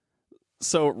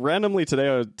So randomly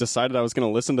today, I decided I was going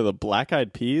to listen to the Black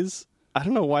Eyed Peas. I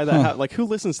don't know why that happened. Like, who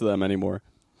listens to them anymore?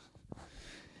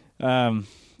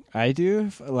 I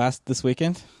do. This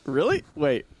weekend. Really?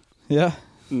 Wait. Yeah.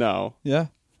 No. Yeah.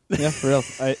 Yeah. For real.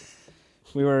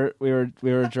 We were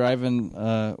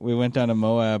driving. We went down to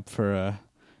Moab for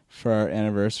our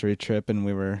anniversary trip, and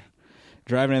we were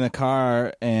driving in the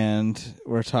car, and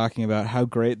we're talking about how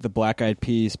great the Black Eyed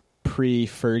Peas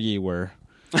pre-Fergie were.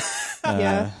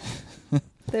 Yeah.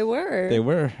 They were. They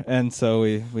were. And so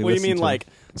we What do you mean, like,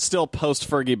 still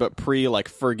post-Fergie, but like,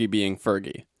 Fergie being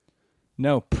Fergie?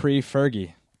 No,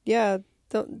 pre-Fergie. Yeah.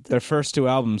 Their first 2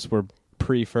 albums were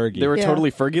pre-Fergie. They were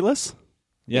totally Fergie-less?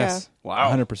 Yes. Yeah.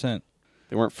 Wow. 100%.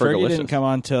 They weren't Fergie Fergalicious. didn't come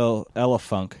on till Ella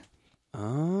Funk.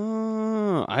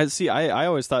 Oh, I see. I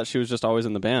always thought she was just always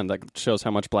in the band. That shows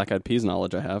how much Black Eyed Peas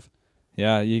knowledge I have.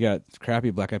 Yeah, you got crappy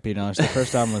Black Eyed Peas knowledge. The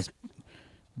first album was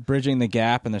Bridging the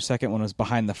Gap, and their second one was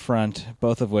Behind the Front,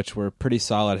 both of which were pretty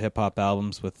solid hip-hop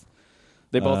albums. With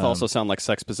They both also sound like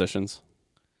Sex Positions.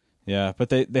 Yeah, but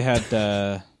they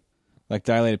had like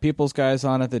Dilated Peoples guys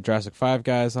on it, the Jurassic 5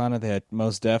 guys on it, they had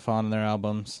Mos Def on their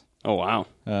albums. Oh, wow.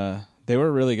 They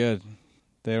were really good.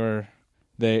 Yeah,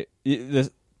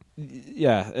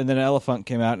 and then Ella Funk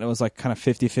came out, and it was like kind of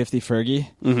 50-50 Fergie.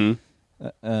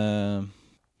 Mm-hmm.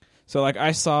 So like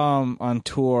I saw them on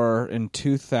tour in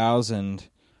 2000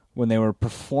 when they were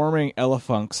performing Ella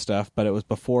Funk stuff, but it was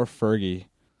before Fergie.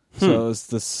 So it was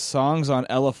the songs on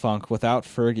Ella Funk without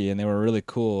Fergie, and they were really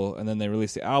cool. And then they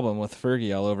released the album with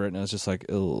Fergie all over it, and it was just like,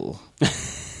 ew.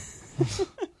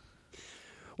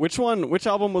 Which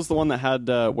album was the one that had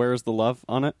Where's the Love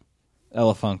on it?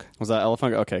 Ella Funk. Was that Ella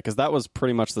Funk? Okay, because that was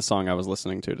pretty much the song I was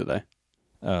listening to today.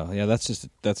 Oh, yeah, that's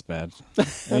bad.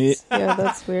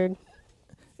 That's weird.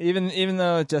 Even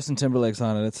though Justin Timberlake's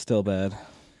on it, it's still bad.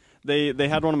 They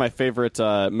had one of my favorite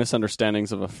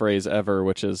misunderstandings of a phrase ever,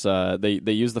 which is they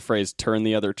use the phrase "turn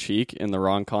the other cheek" in the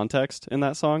wrong context in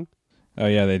that song. Oh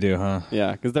yeah, they do, huh?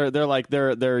 Yeah, because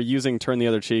they're using "turn the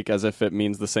other cheek" as if it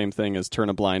means the same thing as "turn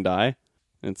a blind eye."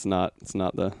 It's not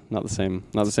the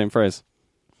same phrase.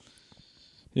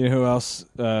 You know who else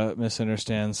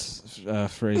misunderstands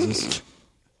phrases?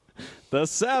 The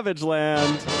Savage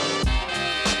Land.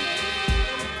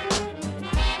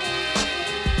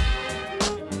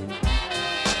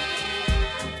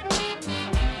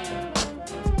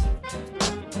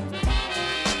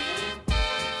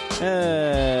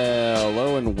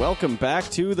 Hello and welcome back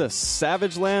to the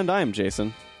Savage Land. I'm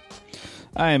Jason.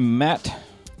 I'm Matt.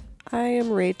 I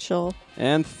am Rachel.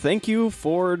 And thank you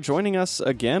for joining us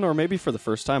again, or maybe for the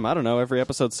first time. I don't know. Every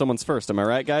episode's someone's first. Am I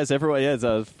right, guys? Everyone is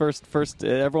a first.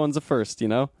 Everyone's a first, you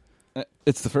know?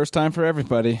 It's the first time for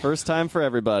everybody. First time for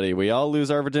everybody. We all lose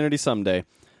our virginity someday.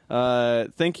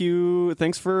 Thank you.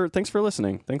 Thanks for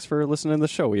listening. Thanks for listening to the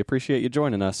show. We appreciate you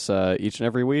joining us each and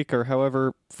every week, or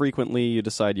however frequently you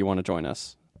decide you want to join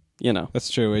us. You know. That's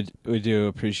true. We do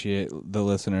appreciate the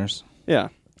listeners. Yeah.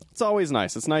 It's always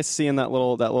nice. It's nice seeing that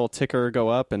little ticker go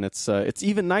up, and it's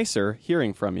even nicer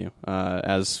hearing from you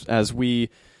as we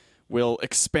will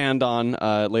expand on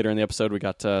later in the episode. We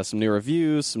got some new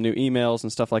reviews, some new emails,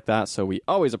 and stuff like that. So we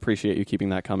always appreciate you keeping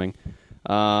that coming.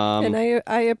 And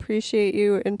I appreciate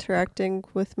you interacting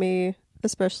with me,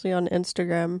 especially on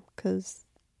Instagram, because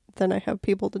then I have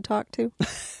people to talk to.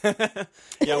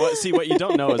 Yeah. What you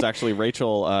don't know is actually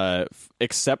Rachel,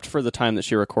 except for the time that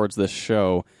she records this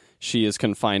show, she is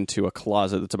confined to a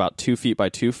closet that's about 2 feet by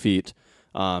 2 feet,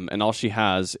 and all she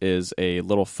has is a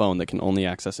little phone that can only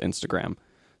access Instagram.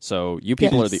 So you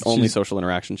people are the only social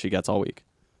interaction she gets all week.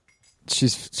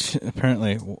 She's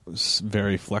apparently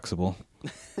very flexible.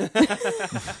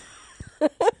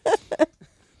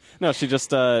 No, she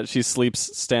just she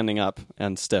sleeps standing up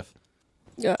and stiff.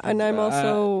 Yeah, and I'm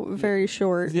also very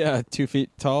short. Yeah, 2 feet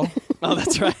tall. Oh,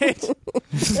 that's right.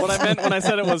 What I meant when I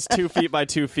said it was 2 feet by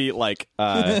 2 feet, like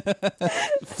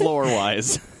floor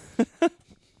wise,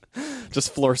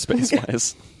 just floor space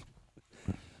wise.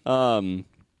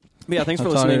 Yeah, thanks for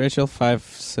listening. How tall are you, Rachel?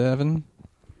 5'7"?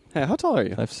 Hey, how tall are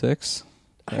you? 5'6"?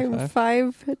 I'm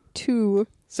 5'2".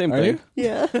 Same Are thing. you?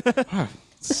 Yeah. Wow,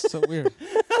 it's so weird.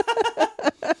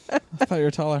 I thought you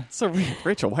were taller. So weird.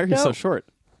 Rachel, why are you so short?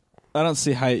 I don't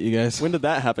see height, you guys. When did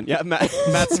that happen? Yeah,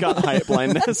 Matt's got height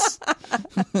blindness.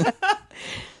 I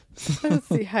don't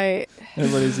see height.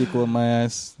 Everybody's equal in my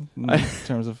eyes in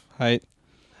terms of height.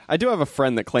 I do have a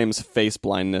friend that claims face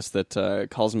blindness that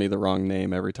calls me the wrong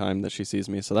name every time that she sees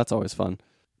me, so that's always fun.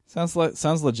 Sounds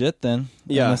legit then.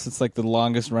 Yeah. Unless it's like the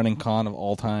longest running con of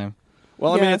all time.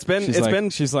 Well, Yeah. I mean,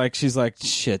 She's like,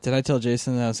 shit, did I tell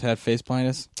Jason that I had face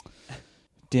blindness?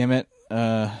 Damn it.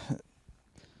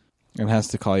 And has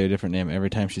to call you a different name every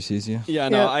time she sees you. Yeah,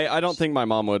 no, I don't think my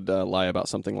mom would lie about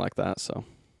something like that. So,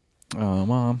 Oh,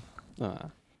 Mom.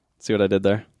 See what I did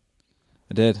there?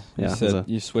 I did. Yeah, You said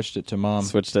you switched it to Mom.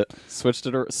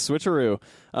 Switcheroo.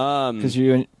 Because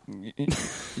you...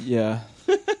 Yeah.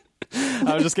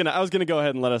 I was gonna go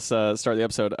ahead and let us start the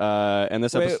episode. And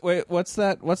this episode. Wait, what's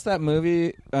that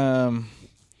movie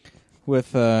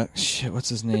with what's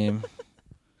his name?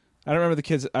 I don't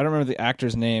remember the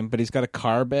actor's name, but he's got a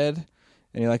car bed,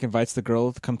 and he like invites the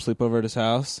girl to come sleep over at his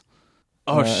house.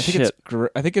 Oh shit!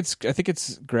 I think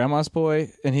it's Grandma's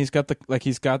Boy, and he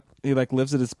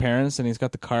lives at his parents, and he's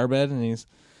got the car bed, and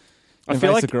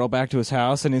invites the girl back to his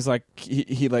house, and he's like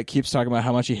he like keeps talking about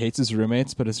how much he hates his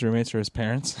roommates, but his roommates are his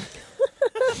parents.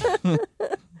 Yeah,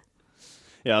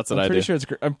 that's what I do.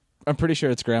 I'm pretty sure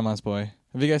it's Grandma's Boy.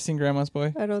 Have you guys seen Grandma's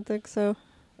Boy? I don't think so.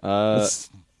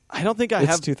 I don't think I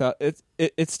have.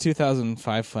 It's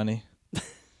 2005 funny.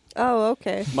 Oh,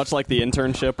 okay. Much like The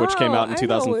Internship, which came out in 2015.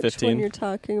 I know which one you're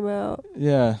talking about.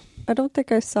 Yeah. I don't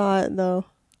think I saw it though.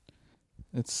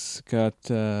 It's got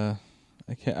I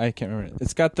can't remember.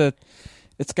 It's got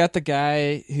the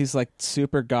guy who's like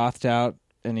super gothed out,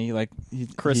 and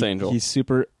Chris Angel. He's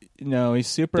super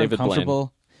David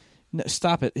uncomfortable. No,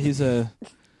 stop it. He's a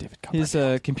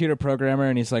computer programmer,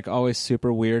 and he's like always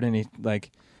super weird, and he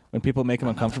like when people make him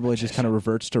uncomfortable, he just kind of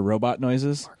reverts to robot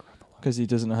noises because he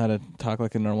doesn't know how to talk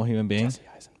like a normal human being. Jesse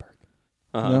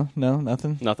Eisenberg. No,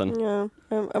 nothing. Yeah,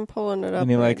 I'm pulling it up.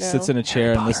 And he like right sits now. in a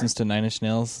chair and listens to Nine Inch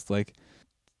Nails, like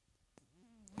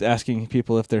asking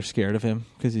people if they're scared of him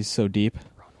because he's so deep.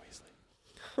 Ron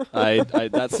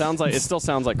Weasley. That sounds like it. Still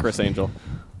sounds like Chris Angel.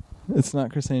 It's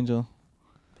not Chris Angel.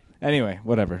 Anyway,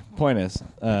 whatever. Point is,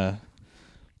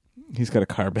 he's got a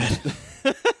car bed.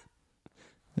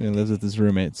 And he lives with his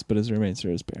roommates, but his roommates are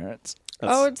his parents.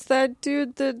 It's that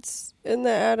dude that's in the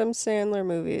Adam Sandler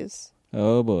movies.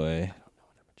 Oh boy.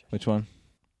 Which one?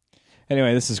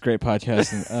 Anyway, this is great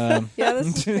podcasting. Yeah,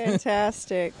 this is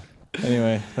fantastic.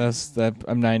 Anyway, that's that.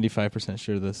 I'm 95%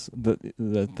 sure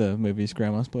the movie's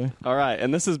Grandma's Boy. All right,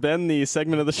 and this has been the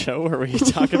segment of the show where we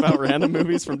talk about random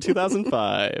movies from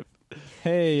 2005.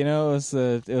 Hey, it was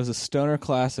a stoner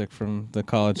classic from the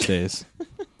college days.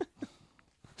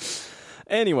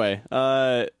 Anyway,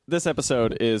 this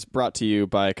episode is brought to you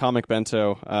by Comic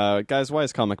Bento. Guys, why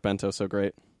is Comic Bento so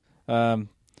great?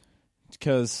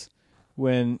 Because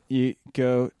when you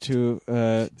go to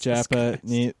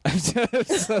Japanese,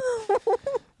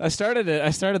 I started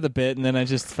the bit, and then I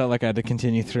just felt like I had to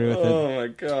continue through with it. Oh my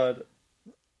god!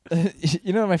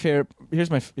 You know, my favorite.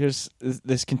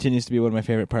 This continues to be one of my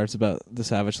favorite parts about the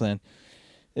Savage Land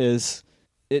is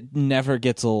it never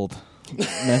gets old.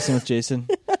 Messing with Jason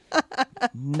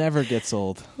never gets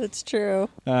old. That's true.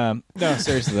 No,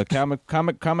 seriously, the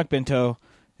Comic Bento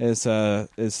is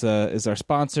our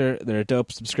sponsor. They're a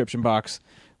dope subscription box.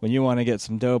 When you want to get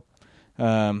some dope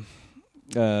trade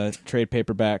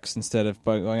paperbacks instead of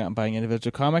going out and buying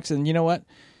individual comics, and you know what?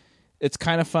 It's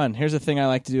kind of fun. Here's the thing I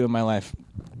like to do in my life.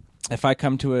 If I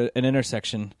come to an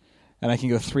intersection and I can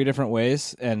go 3 different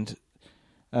ways, and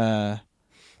I'm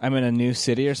in a new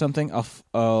city or something,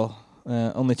 I'll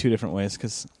only 2 different ways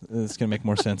because it's going to make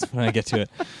more sense when I get to it.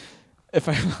 If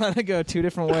I want to go 2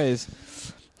 different ways,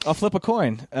 I'll flip a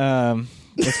coin.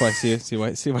 That's why see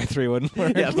why 3 wouldn't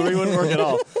work. Yeah, 3 wouldn't work at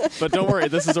all. But don't worry,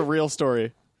 this is a real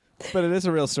story. But it is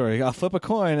a real story. I'll flip a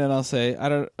coin and I'll say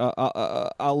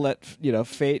I'll let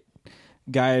fate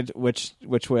guide which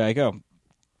way I go.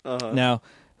 Uh-huh. Now,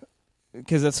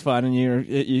 because that's fun, and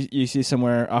you see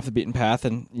somewhere off the beaten path,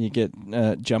 and you get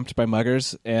jumped by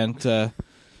muggers, and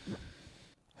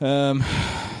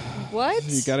what?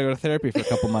 You got to go to therapy for a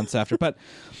couple months after. But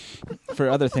for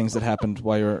other things that happened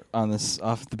while you're on this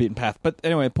off the beaten path. But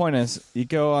anyway, the point is, you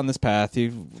go on this path,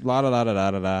 you la da da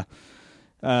da da da.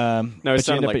 No, it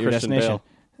sounded like Christian Bale.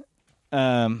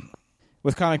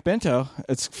 With Comic Bento,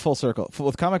 it's full circle.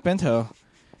 With Comic Bento,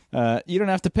 you don't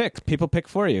have to pick. People pick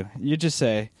for you. You just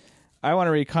say, I want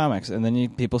to read comics, and then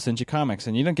people send you comics,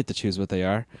 and you don't get to choose what they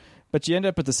are. But you end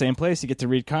up at the same place. You get to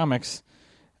read comics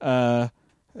at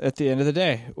the end of the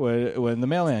day when the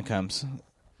mailman comes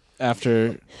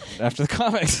after the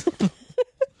comics.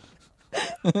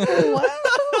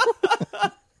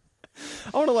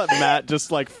 I want to let Matt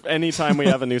just anytime we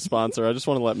have a new sponsor, I just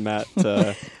want to let Matt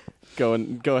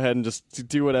go ahead and just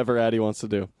do whatever Addy wants to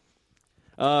do.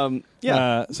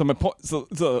 Yeah. So my point. So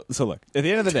look. At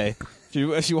the end of the day,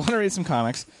 if you want to read some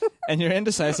comics and you're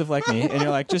indecisive like me, and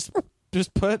you're like, just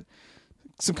put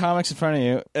some comics in front of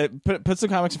you. Put some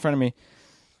comics in front of me.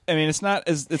 I mean, it's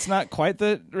not quite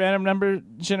the random number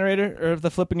generator or the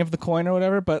flipping of the coin or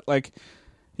whatever, but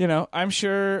I'm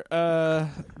sure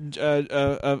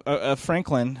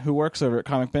Franklin, who works over at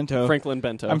Comic Bento, Franklin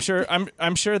Bento. I'm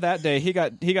sure that day he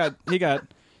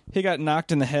got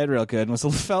knocked in the head real good and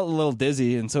felt a little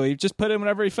dizzy, and so he just put in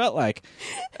whatever he felt like,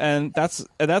 and that's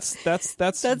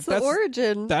the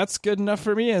origin. That's good enough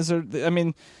for me.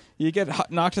 You get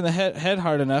knocked in the head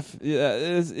hard enough,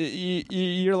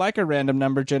 you're like a random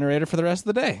number generator for the rest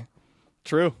of the day.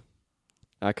 True.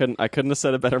 I couldn't have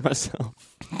said it better myself.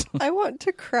 I want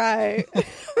to cry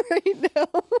right now.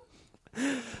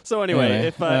 So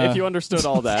anyway, if you understood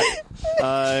all that,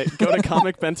 go to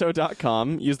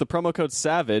comicbento.com, use the promo code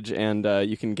SAVAGE, and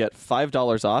you can get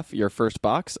 $5 off your first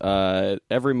box.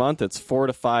 Every month, it's 4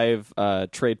 to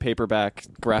 5 trade paperback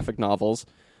graphic novels.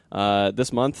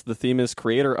 This month, the theme is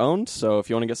creator-owned, so if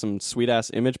you want to get some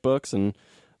sweet-ass image books and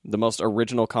the most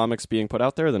original comics being put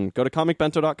out there, then go to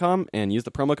comicbento.com and use the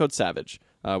promo code SAVAGE.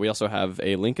 We also have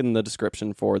a link in the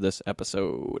description for this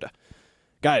episode.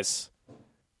 Guys,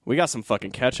 we got some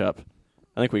fucking ketchup.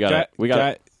 I think we got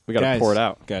to pour it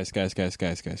out. Guys.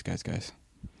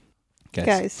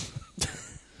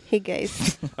 Hey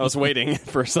guys. I was waiting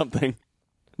for something.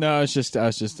 No, I was just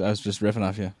riffing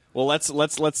off you. Well,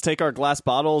 let's take our glass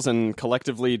bottles and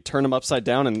collectively turn them upside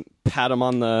down and pat them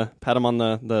on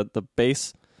the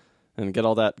base and get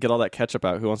all that ketchup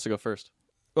out. Who wants to go first?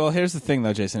 Well, here's the thing,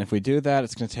 though, Jason. If we do that,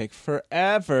 it's going to take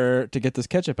forever to get this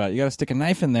ketchup out. You got to stick a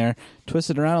knife in there, twist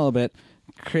it around a little bit,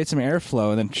 create some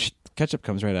airflow, and then ketchup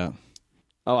comes right out.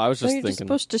 Oh, I was just you're thinking. Just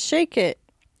supposed to shake it.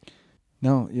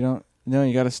 No, you don't. No,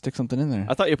 you got to stick something in there.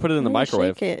 I thought you put it in the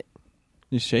microwave. Shake it.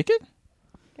 You shake it?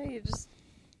 Yeah, you just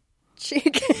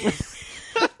shake it.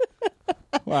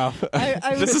 Wow.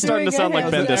 This is starting to sound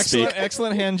like Ben to speak.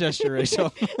 Excellent hand gesture,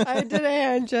 Rachel. I did a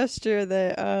hand gesture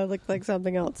that looked like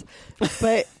something else.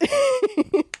 But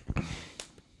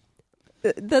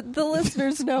the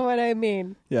listeners know what I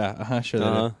mean. Yeah,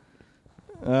 sure.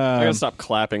 I gotta stop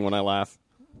clapping when I laugh.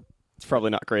 It's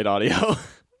probably not great audio.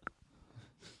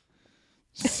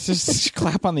 just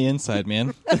clap on the inside,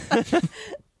 man.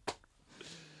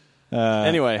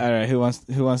 Anyway. All right, who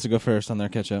wants to go first on their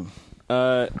ketchup?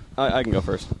 I can go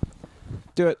first.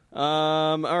 Do it.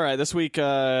 All right. This week,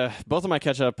 both of my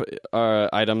ketchup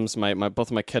items, both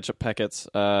of my ketchup packets,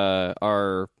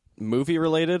 are movie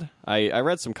related. I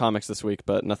read some comics this week,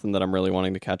 but nothing that I'm really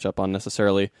wanting to catch up on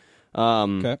necessarily.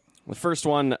 Okay. The first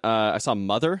one, I saw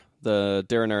Mother, the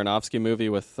Darren Aronofsky movie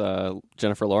with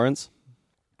Jennifer Lawrence.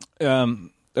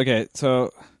 Okay,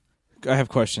 so I have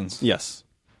questions. Yes.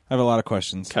 I have a lot of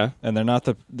questions. Okay. And they're not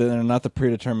the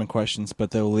predetermined questions,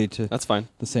 but they will lead to That's fine.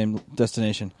 the same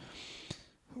destination.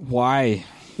 Why?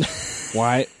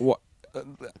 Why?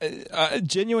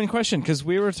 Genuine question, because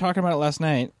we were talking about it last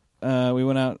night. We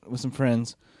went out with some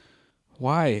friends.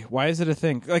 Why? Why is it a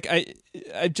thing? Like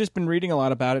I've just been reading a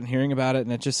lot about it and hearing about it,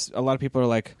 and a lot of people are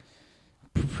like,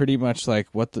 pretty much like,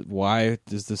 why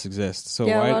does this exist? So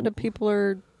yeah, why, a lot of people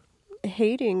are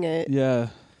hating it. Yeah.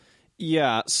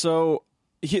 Yeah. So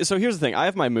here's the thing. I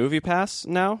have my movie pass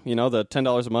now. You know, the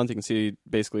 $10 a month. You can see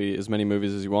basically as many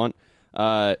movies as you want.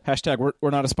 Hashtag we're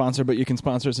not a sponsor, but you can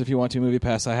sponsor us if you want to. Movie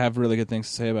Pass. I have really good things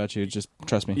to say about you. Just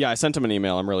trust me. Yeah, I sent them an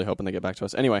email. I'm really hoping they get back to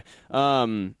us. Anyway,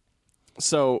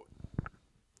 so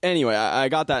anyway, I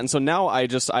got that, and so now I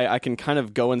can kind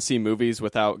of go and see movies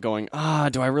without going,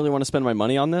 do I really want to spend my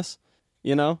money on this?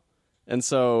 You know? And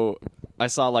so I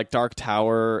saw like Dark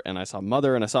Tower, and I saw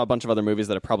Mother, and I saw a bunch of other movies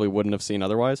that I probably wouldn't have seen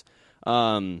otherwise.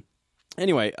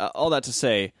 Anyway, all that to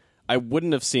say, I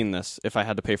wouldn't have seen this if I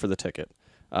had to pay for the ticket.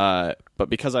 But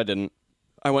because I didn't,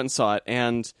 I went and saw it,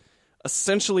 and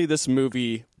essentially this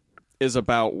movie is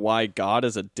about why God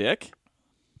is a dick.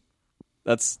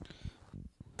 That's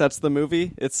the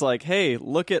movie. It's like, hey,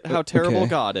 look at how terrible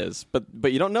God is.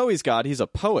 But you don't know he's God. He's a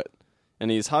poet, and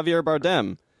he's Javier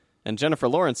Bardem, and Jennifer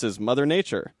Lawrence is Mother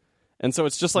Nature. And so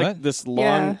it's just like this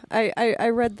long... Yeah, I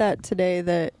read that today,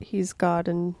 that he's God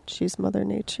and she's Mother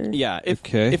Nature. Yeah, if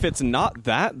it's not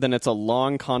that, then it's a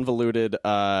long, convoluted...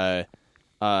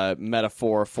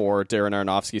 metaphor for Darren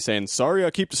Aronofsky saying, sorry I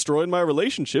keep destroying my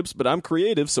relationships, but I'm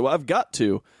creative, so I've got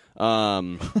to.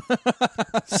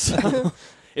 So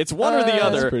it's one or the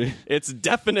other. It's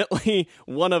definitely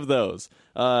one of those.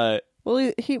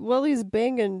 He's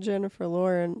banging Jennifer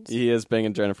Lawrence. He is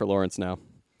banging Jennifer Lawrence now.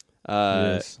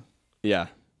 Yes. Yeah.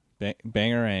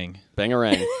 Bangarang.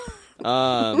 Bangarang.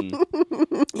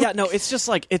 Yeah, no, it's just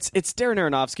like, it's Darren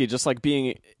Aronofsky just like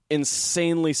being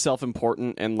insanely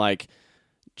self-important and like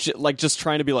just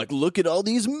trying to be like, look at all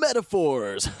these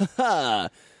metaphors,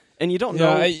 and you don't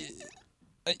know.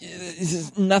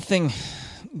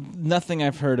 Nothing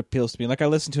I've heard appeals to me. Like I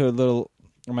listened to a little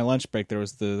on my lunch break, there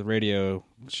was the radio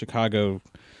Chicago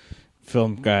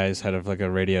film guys had a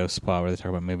radio spot where they talk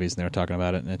about movies, and they were talking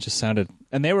about it, and it just sounded,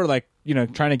 and they were like,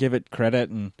 trying to give it credit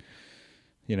and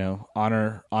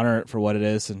honor it for what it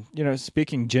is, and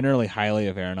speaking generally highly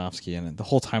of Aronofsky. And the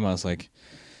whole time I was like,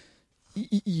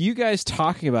 you guys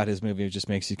talking about his movie just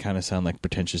makes you kind of sound like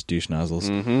pretentious douche nozzles.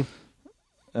 Mm-hmm.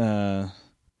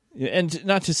 And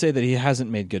not to say that he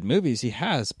hasn't made good movies, he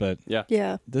has, but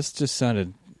Yeah. this just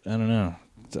sounded, I don't know.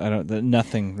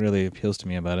 Nothing really appeals to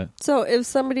me about it. So if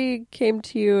somebody came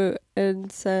to you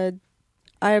and said,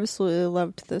 I absolutely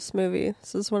loved this movie,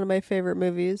 this is one of my favorite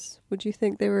movies, would you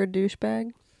think they were a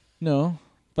douchebag? No,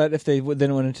 but if they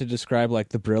then wanted to describe like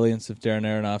the brilliance of Darren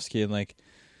Aronofsky and like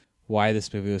why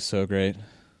this movie was so great.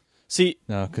 See,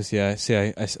 No, because I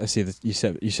see that you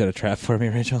set a trap for me,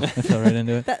 Rachel. I fell right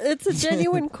into it. It's a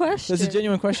genuine question. It's a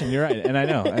genuine question. You're right, and I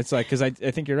know it's like because I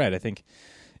think you're right. I think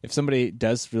if somebody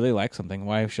does really like something,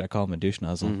 why should I call them a douche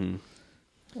nozzle? mm-hmm.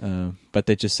 But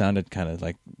they just sounded kind of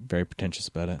like very pretentious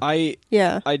about it.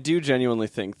 I do genuinely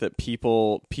think that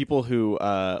people who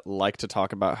like to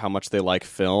talk about how much they like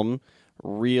film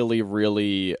really,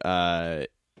 really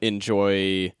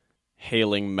enjoy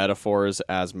hailing metaphors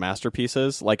as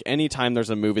masterpieces. Like anytime there's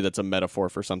a movie that's a metaphor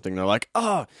for something, they're like,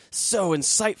 "Oh, so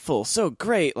insightful, so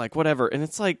great," like whatever. And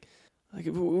it's like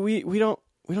we don't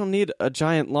need a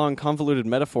giant, long, convoluted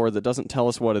metaphor that doesn't tell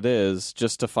us what it is,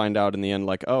 just to find out in the end,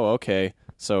 like, oh, okay,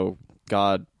 so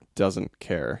God doesn't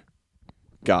care.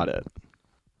 Got it.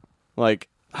 Like,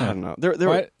 I don't know.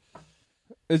 There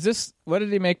Is this? What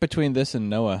did he make between this and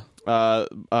Noah?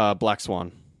 Black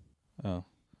Swan. Oh,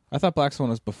 I thought Black Swan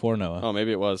was before Noah. Oh,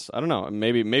 maybe it was. I don't know.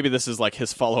 Maybe this is like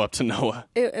his follow-up to Noah.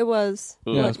 It was.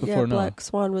 Yeah, it was before Noah. Black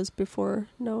Swan was before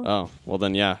Noah. Oh, well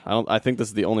then, yeah. I think this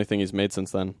is the only thing he's made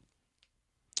since then.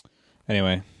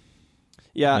 Anyway,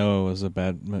 yeah. Noah was a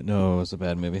bad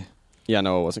movie. Yeah,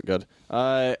 Noah wasn't good.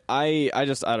 I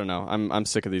don't know. I'm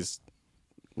sick of these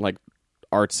like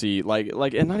artsy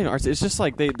like and not even artsy. It's just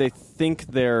like they think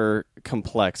they're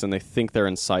complex and they think they're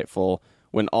insightful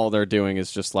when all they're doing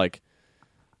is just like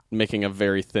making a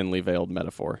very thinly veiled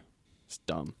metaphor. It's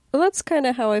dumb. Well, that's kind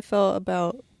of how I felt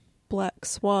about Black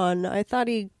Swan. I thought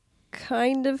he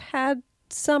kind of had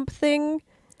something,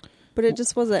 but it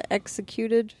just wasn't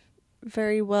executed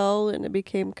very well, and it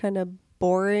became kind of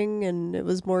boring, and it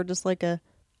was more just like a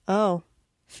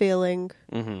feeling.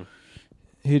 Mm-hmm.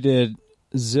 He did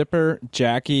Zipper,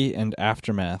 Jackie, and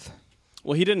Aftermath.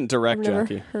 Well, he didn't direct I've never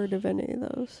Jackie. heard of any of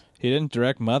those. He didn't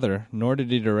direct Mother, nor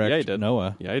did he direct Yeah, he did.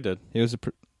 Noah. Yeah, he did. He was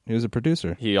a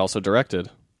producer. He also directed.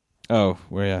 Oh,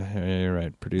 well, yeah, you're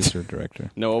right. Producer,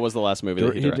 director. Noah was the last movie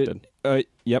that he directed.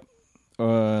 Yep.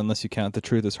 Unless you count The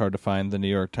Truth is Hard to Find, the New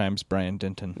York Times, Brian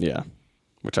Denton. Yeah,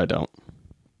 which I don't.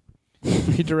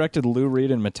 He directed Lou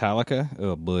Reed and Metallica.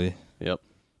 Oh, boy. Yep.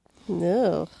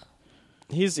 No.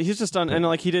 He's just done, and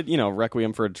like he did,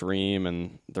 Requiem for a Dream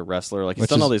and The Wrestler. Like he's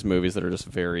done all these movies that are just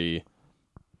very.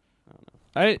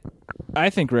 I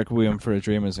think Requiem for a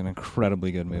Dream is an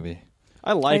incredibly good movie.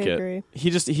 I like it. Agree.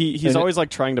 He's always like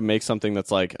trying to make something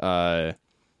that's like a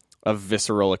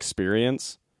visceral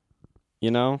experience,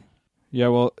 Yeah,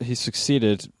 well, he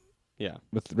succeeded. Yeah,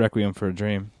 with Requiem for a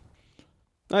Dream.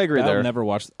 I agree. I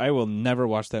will never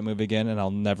watch that movie again, and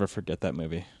I'll never forget that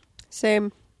movie.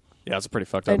 Same. Yeah, it's a pretty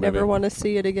fucked up I movie. never want to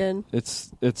see it again.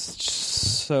 It's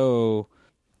so.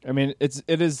 I mean,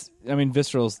 it is. I mean,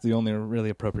 visceral is the only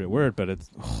really appropriate word, but it's.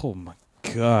 Oh my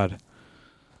god.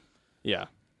 Yeah,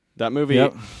 that movie.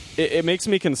 Yep. It makes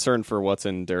me concerned for what's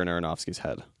in Darren Aronofsky's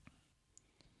head.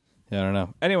 Yeah, I don't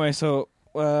know. Anyway, so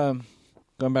going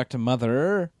back to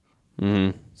Mother.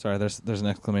 Mm-hmm. Sorry, there's an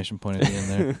exclamation point at the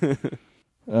end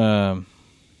there.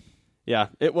 Yeah,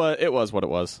 it was what it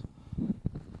was.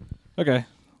 Okay,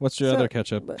 what's your other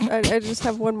catch up? I just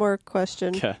have one more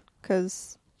question. Okay.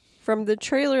 Because from the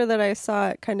trailer that I saw,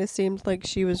 it kind of seemed like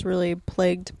she was really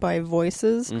plagued by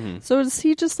voices. Mm-hmm. So does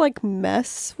he just like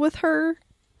mess with her?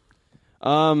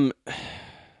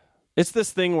 It's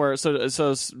this thing where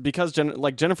so because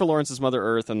Jennifer Lawrence's Mother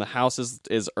Earth and the house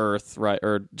is Earth, right?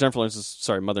 Or Jennifer Lawrence's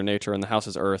Mother Nature and the house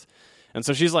is Earth, and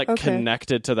so she's like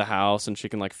connected to the house and she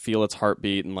can like feel its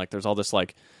heartbeat, and like there's all this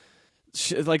like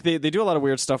they do a lot of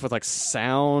weird stuff with like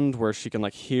sound where she can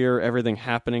like hear everything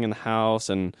happening in the house,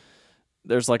 and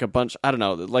there's like a bunch, I don't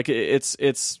know, like the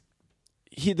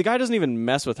guy doesn't even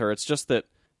mess with her. It's just that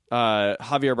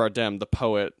Javier Bardem, the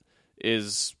poet,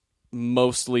 is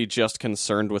mostly just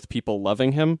concerned with people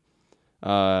loving him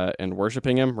and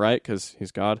worshiping him, right? Because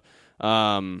he's God.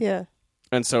 Yeah.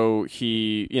 And so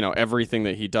he, everything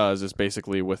that he does is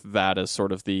basically with that as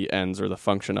sort of the ends or the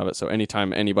function of it. So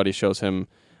anytime anybody shows him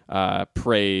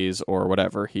praise or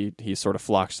whatever. He sort of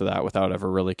flocks to that without ever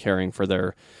really caring for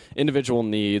their individual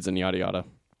needs and yada yada.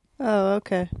 Oh,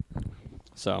 okay.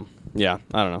 So yeah,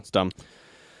 I don't know. It's dumb.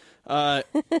 On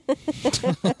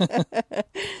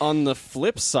the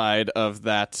flip side of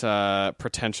that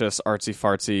pretentious artsy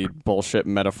fartsy bullshit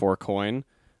metaphor coin,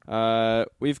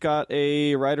 we've got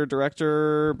a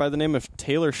writer-director by the name of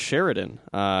Taylor Sheridan.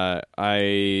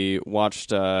 I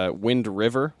watched Wind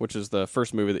River, which is the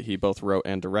first movie that he both wrote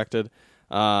and directed.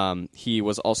 He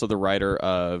was also the writer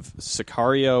of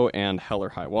Sicario and Hell or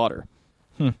High Water.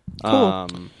 Cool.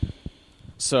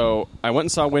 So I went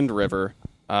and saw Wind River,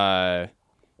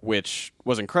 which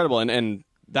was incredible, and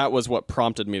that was what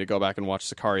prompted me to go back and watch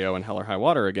Sicario and Hell or High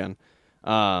Water again.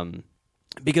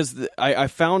 Because I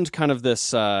found kind of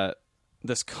this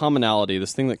commonality,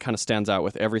 this thing that kind of stands out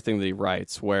with everything that he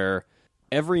writes, where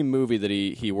every movie that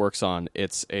he works on,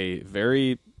 it's a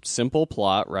very simple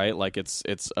plot, right? Like it's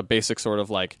a basic sort of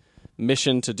like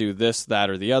mission to do this, that,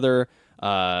 or the other.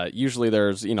 Usually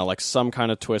there's, like some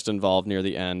kind of twist involved near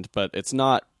the end, but it's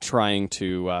not trying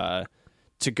to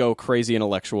go crazy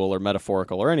intellectual or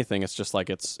metaphorical or anything. It's just like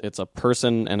it's a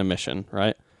person and a mission,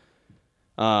 right?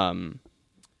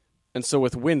 And so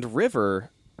with Wind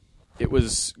River, it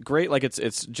was great. Like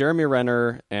it's Jeremy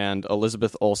Renner and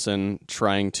Elizabeth Olsen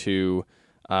trying to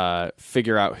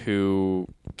figure out who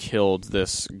killed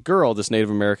this girl, this Native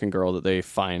American girl that they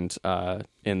find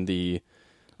in the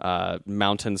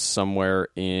mountains somewhere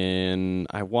in,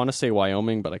 I want to say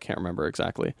Wyoming, but I can't remember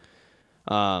exactly.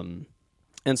 And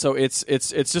so it's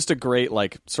just a great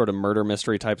like sort of murder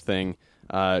mystery type thing.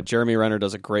 Jeremy Renner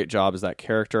does a great job as that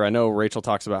character. I know Rachel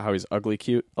talks about how he's ugly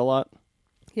cute a lot.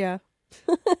 Yeah.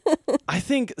 I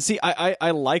think,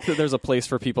 I like that there's a place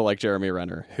for people like Jeremy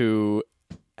Renner who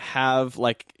have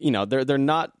like, they're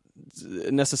not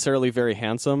necessarily very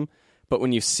handsome, but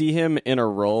when you see him in a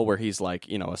role where he's like,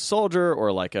 a soldier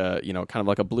or like a, kind of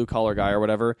like a blue collar guy or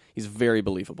whatever, he's very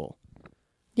believable.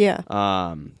 Yeah.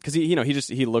 Because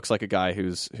he looks like a guy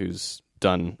who's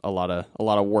done a lot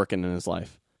of work in his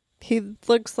life. He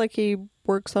looks like he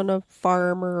works on a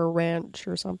farm or a ranch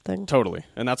or something. Totally,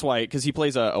 and that's why, because he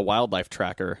plays a wildlife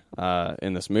tracker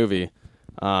in this movie,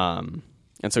 and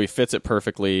so he fits it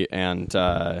perfectly. And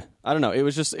I don't know, it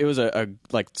was a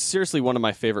like seriously one of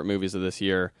my favorite movies of this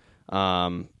year.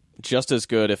 Just as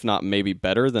good, if not maybe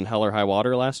better than Hell or High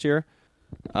Water last year.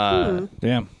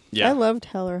 Damn. Yeah, I loved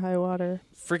Hell or High Water.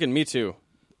 Freaking me too.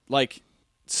 Like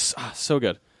so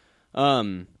good.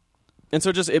 And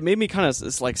so just it made me kind of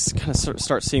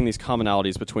start seeing these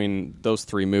commonalities between those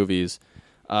three movies.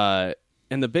 And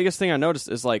the biggest thing I noticed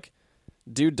is like,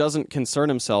 dude doesn't concern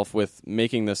himself with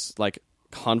making this like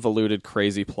convoluted,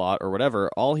 crazy plot or whatever.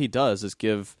 All he does is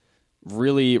give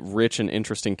really rich and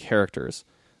interesting characters.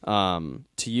 To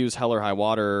use Hell or High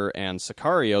Water and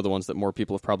Sicario, the ones that more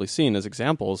people have probably seen as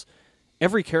examples,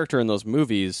 every character in those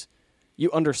movies,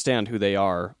 you understand who they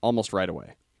are almost right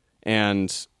away.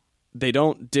 And they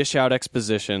don't dish out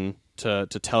exposition to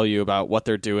tell you about what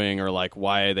they're doing or like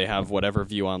why they have whatever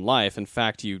view on life. In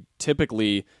fact, you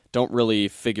typically don't really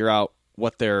figure out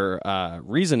what their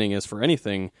reasoning is for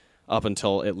anything up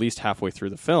until at least halfway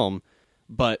through the film.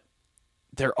 But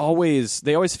they always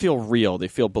feel real. They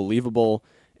feel believable,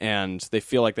 and they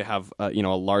feel like they have a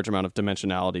large amount of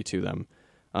dimensionality to them.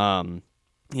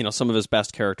 Some of his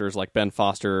best characters like Ben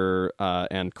Foster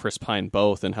and Chris Pine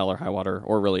both in Hell or High Water,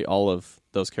 or really all of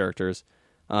those characters,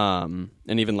 and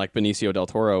even like Benicio del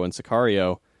Toro and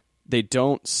Sicario, they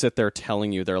don't sit there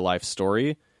telling you their life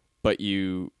story, but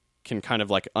you can kind of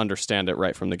like understand it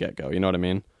right from the get-go. You know what I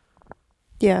mean?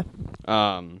 Yeah.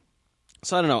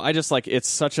 So I don't know. I just like it's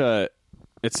such a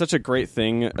great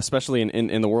thing, especially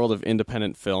in the world of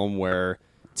independent film, where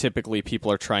typically people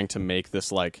are trying to make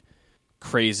this like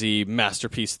crazy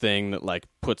masterpiece thing that like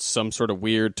puts some sort of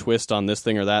weird twist on this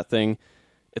thing or that thing.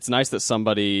 It's nice that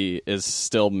somebody is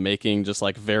still making just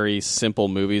like very simple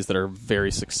movies that are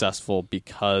very successful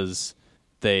because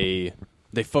they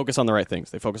focus on the right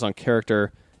things. They focus on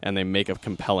character and they make a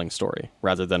compelling story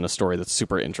rather than a story that's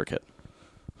super intricate.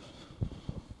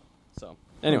 So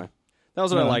anyway, that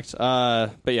was what I liked.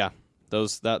 But yeah,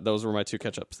 those were my two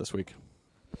catch-ups this week.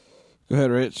 Go ahead,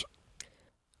 Rich.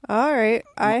 All right.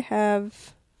 I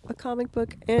have a comic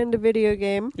book and a video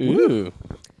game. Ooh.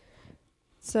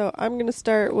 So I'm going to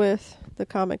start with the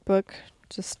comic book,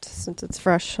 just since it's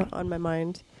fresh on my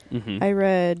mind. Mm-hmm.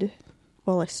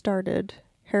 I started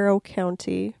Harrow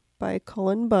County by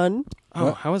Cullen Bunn. Oh,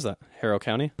 What? how is that? Harrow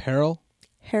County? Peril?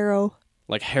 Harrow.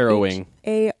 Like harrowing.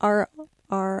 Harrow.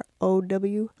 Oh,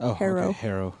 Harrow. okay.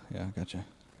 Harrow. Yeah, gotcha.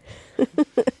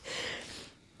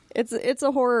 It's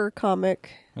a horror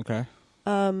comic. Okay.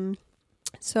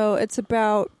 So it's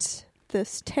about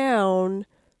this town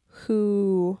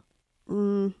who,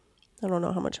 I don't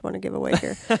know how much I want to give away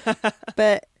here,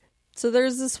 but so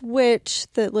there's this witch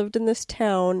that lived in this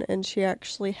town, and she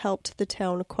actually helped the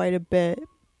town quite a bit,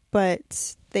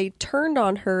 but they turned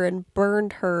on her and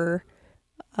burned her.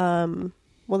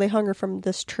 Well, they hung her from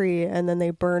this tree, and then they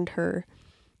burned her.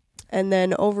 And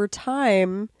then over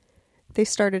time, they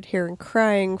started hearing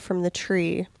crying from the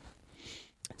tree.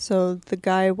 So the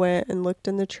guy went and looked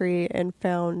in the tree and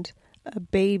found a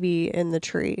baby in the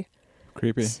tree.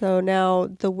 Creepy. So now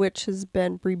the witch has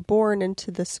been reborn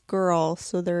into this girl.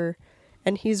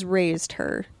 And he's raised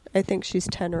her. I think she's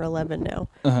 10 or 11 now.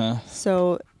 Uh-huh.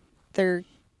 So they're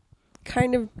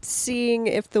kind of seeing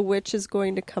if the witch is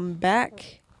going to come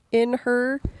back in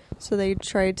her. So they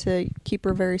try to keep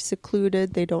her very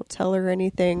secluded. They don't tell her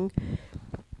anything.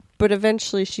 But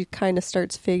eventually she kind of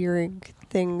starts figuring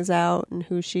things out and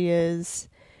who she is.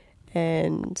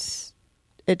 And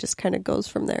it just kind of goes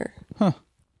from there. Huh.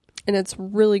 And it's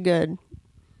really good.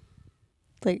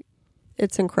 Like,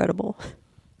 it's incredible.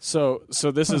 So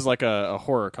this is like a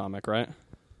horror comic, right?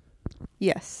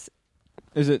 Yes.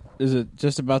 Is it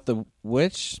just about the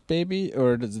witch baby,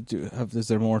 or is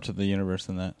there more to the universe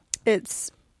than that?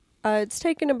 It's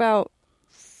taken about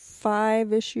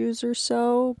 5 issues or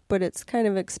so, but it's kind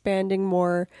of expanding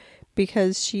more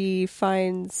because she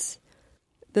finds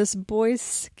this boy's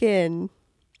skin,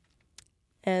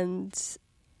 and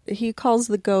he calls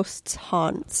the ghosts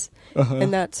haunts. Uh-huh.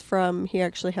 And that's from, he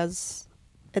actually has,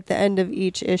 at the end of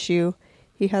each issue,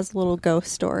 he has a little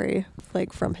ghost story,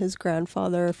 like from his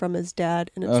grandfather or from his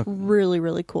dad, and it's really,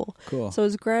 really cool. Cool. So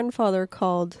his grandfather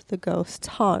called the ghosts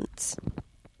haunts.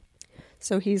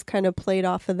 So he's kind of played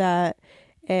off of that.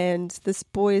 And this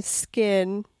boy's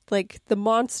skin, like the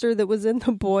monster that was in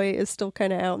the boy is still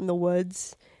kind of out in the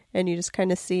woods. And you just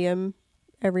kind of see him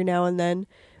every now and then.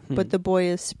 But the boy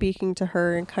is speaking to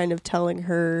her and kind of telling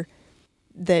her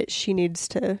that she needs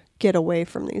to get away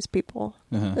from these people.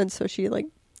 Uh-huh. And so she like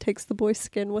takes the boy's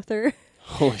skin with her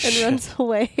Holy and shit. runs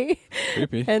away.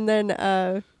 Creepy. And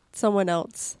then someone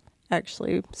else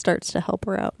actually starts to help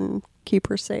her out and keep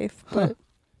her safe. But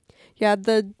yeah,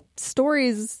 the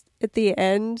stories at the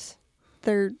end,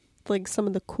 they're like some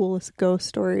of the coolest ghost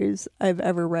stories I've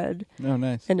ever read. Oh,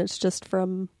 nice. And it's just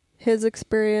from his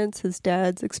experience, his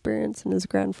dad's experience, and his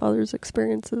grandfather's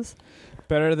experiences.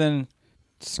 Better than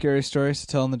scary stories to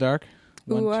tell in the dark?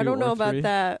 Ooh, I don't know about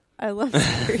that. I love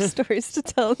scary stories to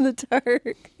tell in the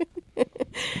dark.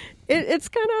 It's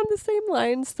kind of on the same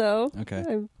lines, though.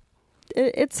 Okay.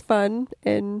 It's fun,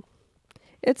 and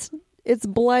it's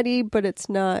bloody, but it's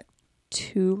not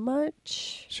too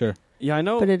much. Sure. Yeah, I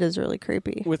know. But it is really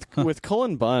creepy. With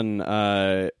Cullen Bunn,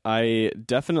 I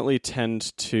definitely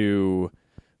tend to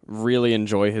really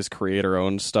enjoy his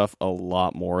creator-owned stuff a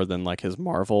lot more than like his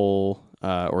Marvel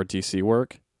or DC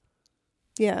work.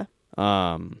 Yeah.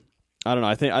 I don't know.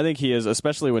 I think he is,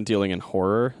 especially when dealing in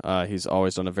horror. He's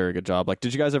always done a very good job. Like,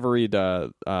 did you guys ever read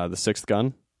The Sixth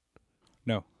Gun?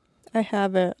 No. I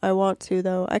haven't. I want to,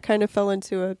 though. I kind of fell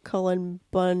into a Cullen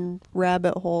Bunn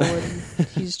rabbit hole, and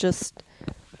he's just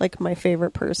like my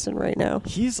favorite person right now.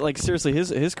 He's like, seriously,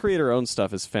 his creator-owned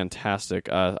stuff is fantastic.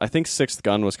 I think Sixth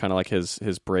Gun was kind of like his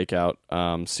breakout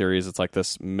series. It's like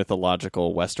this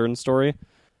mythological Western story.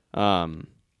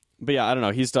 But yeah, I don't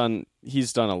know. He's done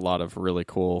a lot of really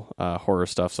cool horror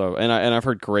stuff. So and I've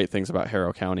heard great things about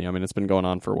Harrow County. I mean, it's been going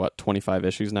on for 25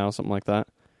 issues now, something like that.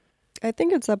 I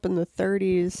think it's up in the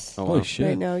 30s Holy shit.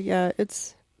 right now. Yeah,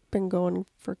 it's been going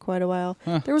for quite a while.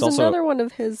 Huh. There was It's also- another one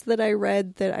of his that I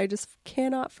read that I just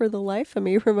cannot for the life of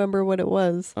me remember what it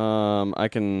was. I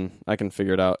can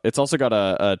figure it out. It's also got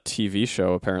a TV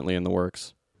show apparently in the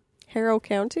works. Harrow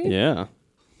County? Yeah.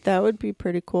 That would be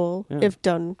pretty cool Yeah. if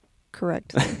done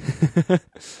correctly.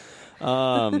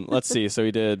 Let's see. So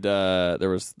he did. There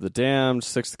was The Damned,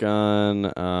 Sixth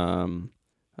Gun.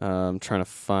 I'm trying to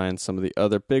find some of the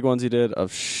other big ones he did. A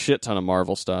shit ton of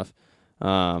Marvel stuff.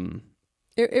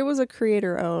 It was a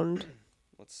creator owned.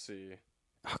 Let's see.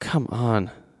 Oh, come on.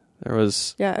 There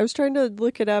was. Yeah, I was trying to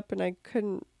look it up and I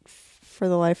couldn't for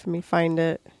the life of me find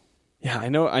it. Yeah, I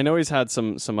know. He's had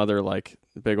some other like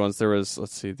big ones. There was.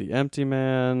 Let's see. The Empty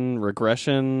Man.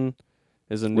 Regression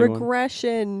is a new one.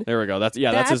 Regression. There we go. That's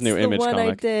his new the Image one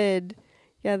comic. I did.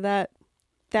 Yeah,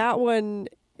 that one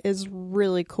is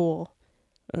really cool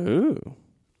Ooh.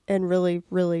 and really,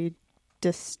 really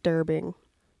disturbing.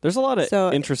 There's a lot of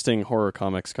So- interesting horror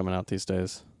comics coming out these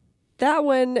days. That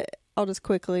one, I'll just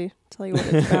quickly tell you what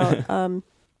it's about.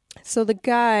 So the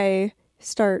guy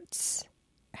starts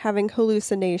having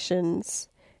hallucinations,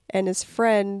 and his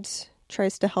friend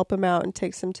tries to help him out and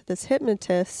takes him to this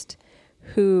hypnotist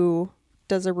who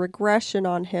does a regression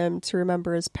on him to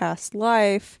remember his past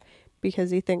life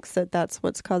because he thinks that that's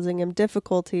what's causing him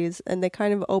difficulties. And they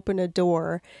kind of open a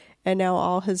door, and now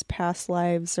all his past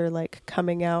lives are like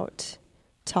coming out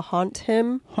to haunt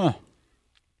him. Huh.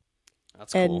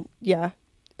 That's And cool. yeah,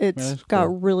 it's That's got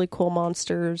cool. really cool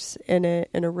monsters in it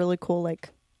and a really cool like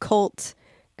cult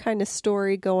kind of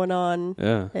story going on.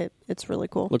 Yeah. It's really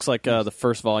cool. Looks like the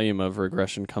first volume of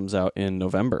Regression comes out in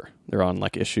November. They're on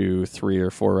like issue 3 or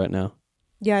 4 right now.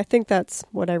 Yeah, I think that's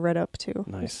what I read up to.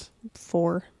 Nice.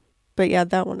 4. But yeah,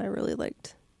 that one I really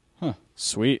liked.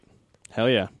 Sweet. Hell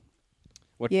yeah.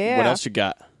 What Yeah. else you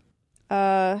got?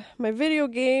 My video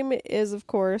game is, of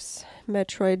course,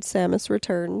 Metroid Samus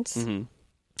Returns Mm-hmm.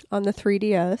 on the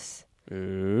 3DS.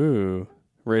 Ooh.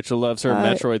 Rachel loves her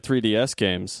Metroid 3DS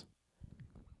games.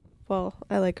 Well,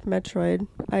 I like Metroid.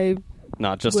 I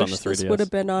Not just wish on the 3DS. this would have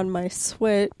been on my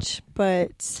Switch,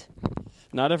 but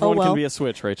Not everyone well. can be a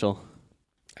Switch, Rachel.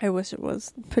 I wish it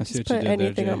was. I Put, see just what you put did there,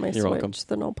 anything Jay. on my You're Switch, welcome.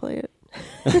 then I'll play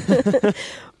it.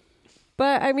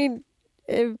 But, I mean,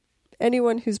 if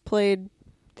anyone who's played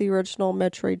the original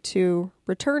Metroid 2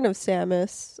 Return of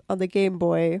Samus on the Game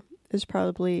Boy is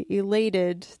probably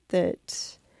elated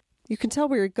that you can tell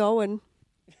where you're going.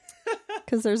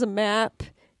 Because there's a map,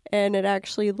 and it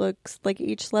actually looks like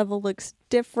each level looks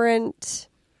different.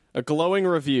 A glowing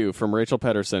review from Rachel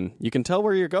Pedersen. You can tell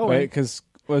where you're going. Wait, because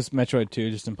was Metroid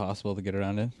 2 just impossible to get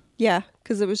around in? Yeah,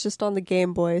 because it was just on the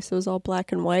Game Boy, so it was all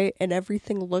black and white, and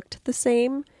everything looked the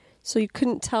same. So you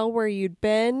couldn't tell where you'd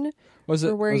been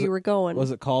or where you were going.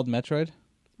 Was it called Metroid?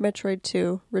 Metroid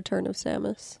 2, Return of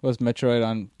Samus. Was Metroid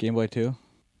on Game Boy 2?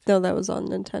 No, that was on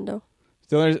Nintendo.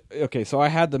 Okay, so I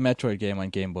had the Metroid game on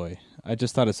Game Boy. I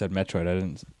just thought it said Metroid. I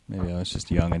didn't. Maybe I was just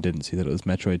young and didn't see that it was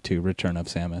Metroid 2: Return of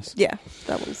Samus. Yeah,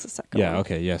 that was the second Yeah. one.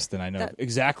 Okay. Yes. Then I know That-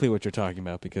 exactly what you're talking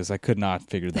about because I could not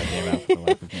figure that game out for the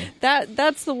life of me.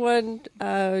 That's the one.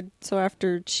 So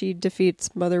after she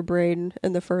defeats Mother Brain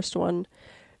in the first one,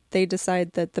 they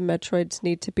decide that the Metroids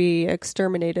need to be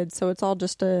exterminated. So it's all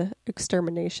just a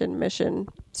extermination mission.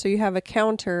 So you have a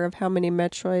counter of how many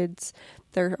Metroids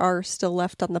there are still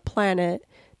left on the planet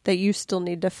that you still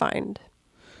need to find.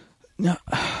 No,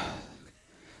 that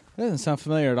doesn't sound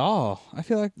familiar at all. I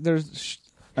feel like there's.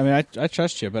 I mean, I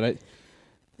trust you, but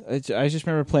I just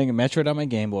remember playing a Metroid on my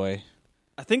Game Boy.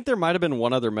 I think there might have been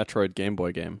one other Metroid Game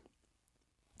Boy game.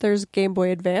 There's Game Boy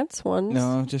Advance ones.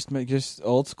 No, just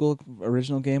old school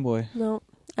original Game Boy. No,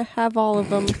 I have all of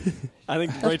them. I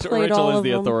think I've played Rachel all is of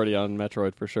the them. authority on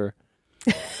Metroid for sure.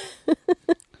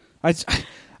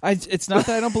 It's not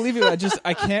that I don't believe you. I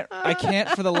can't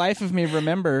for the life of me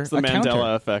remember It's the a Mandela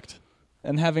counter. effect.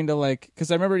 And having to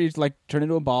because I remember you turn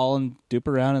into a ball and dupe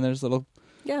around, and there's little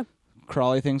Yeah,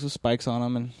 crawly things with spikes on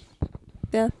them, and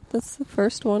yeah, that's the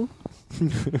first one.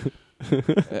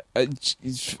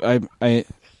 I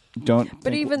don't. But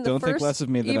think, even the don't first, think less of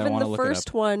me that I even want to the look it first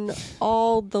up. one,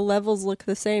 all the levels look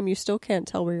the same. You still can't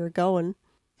tell where you're going.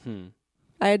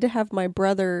 I had to have my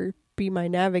brother be my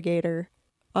navigator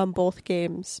on both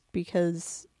games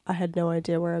because I had no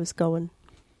idea where I was going.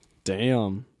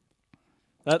 Damn.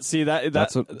 That's what I had.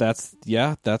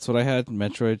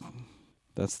 Metroid.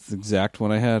 That's the exact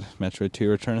one I had. Metroid 2: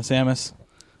 Return of Samus.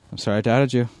 I'm sorry I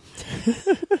doubted you.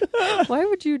 Why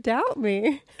would you doubt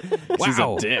me? He's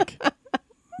a dick.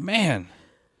 Man,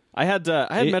 I had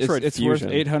Metroid it's Fusion.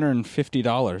 worth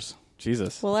 $850.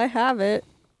 Jesus. Well, I have it.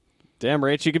 Damn,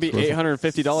 Rach, you could be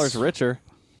 $850 richer.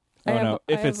 I Oh have- no,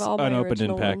 I if have it's all my unopened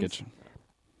in original package. ones.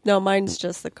 No, mine's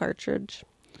just the cartridge.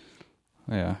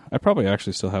 Yeah, I probably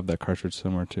actually still have that cartridge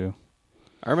somewhere too.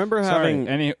 I remember Sorry.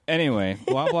 having Anyway,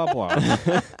 blah blah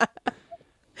blah.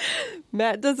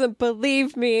 Matt doesn't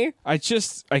believe me.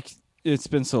 It's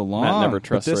been so long. Matt never but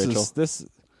trusts Rachel.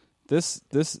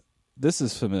 This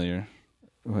is familiar.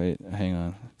 Wait, hang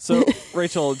on. So,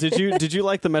 Rachel, did you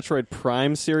like the Metroid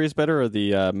Prime series better or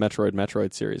the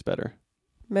Metroid series better?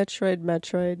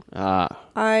 Metroid. Ah,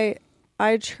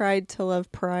 I tried to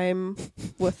love Prime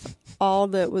with all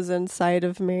that was inside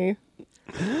of me.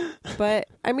 But,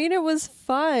 I mean, it was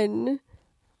fun,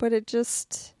 but it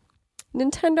just...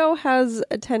 Nintendo has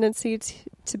a tendency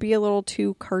to be a little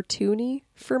too cartoony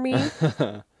for me.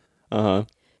 uh-huh.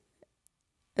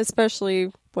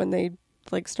 Especially when they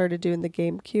started doing the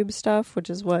GameCube stuff, which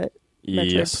is what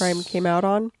Metroid Yes. Prime came out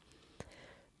on.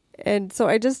 And so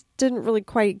I just didn't really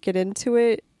quite get into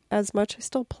it as much. I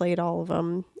still played all of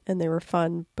them, and they were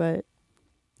fun, but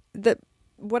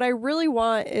what I really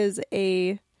want is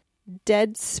a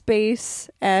Dead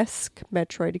Space-esque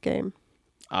Metroid game.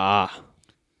 Ah,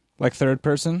 Like third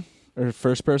person or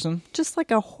first person? Just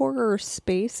like a horror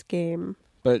space game.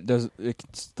 But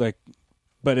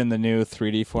but in the new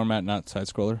 3D format, not side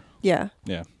scroller. Yeah.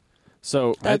 Yeah.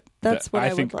 So That's what I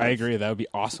think would love. I agree. That would be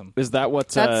awesome. is that what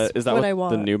That's is that what what I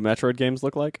want. the new Metroid games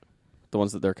look like? The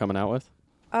ones that they're coming out with?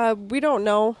 We don't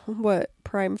know what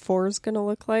Prime 4 is going to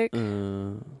look like,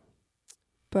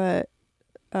 but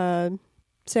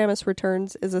Samus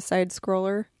Returns is a side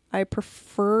scroller. I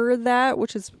prefer that,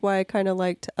 which is why I kind of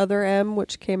liked Other M,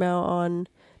 which came out on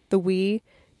the Wii,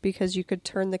 because you could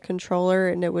turn the controller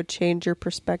and it would change your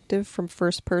perspective from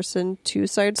first person to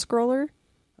side scroller,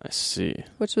 I see.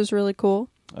 which was really cool.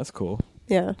 That's cool.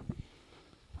 Yeah,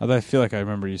 Although I feel like I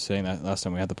remember you saying that last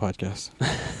time we had the podcast.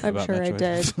 I'm About sure I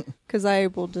Metroid. did, because I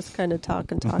will just kind of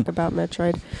talk about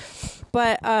Metroid.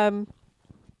 But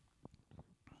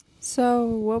so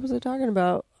what was I talking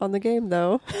about on the game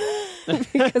though?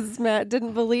 Because Matt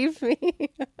didn't believe me.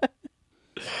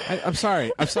 I'm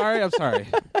sorry. That's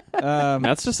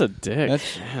just a dick.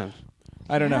 That's- Man.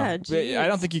 I don't Yeah, know. geez. I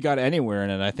don't think you got anywhere in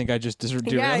it. I think I just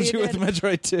derailed Yeah, you you with did.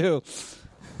 Metroid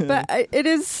 2. But it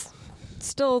is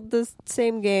still the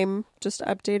same game, just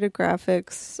updated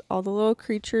graphics. All the little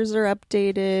creatures are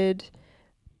updated.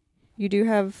 You do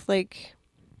have, like,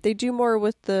 they do more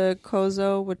with the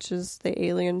Kozo, which is the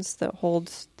aliens that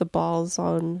hold the balls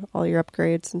on all your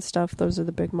upgrades and stuff. Those are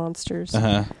the big monsters.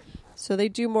 Uh-huh. So they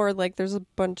do more, like, there's a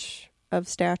bunch of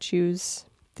statues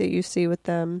that you see with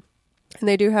them. And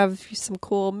they do have some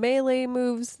cool melee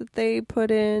moves that they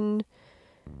put in.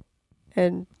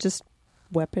 And just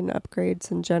weapon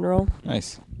upgrades in general.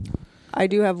 Nice. I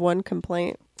do have one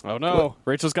complaint. Oh no!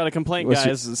 Rachel's got a complaint, What's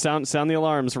guys. Sound the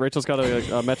alarms. Rachel's got a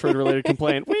Metroid-related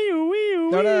complaint. Wee-oo.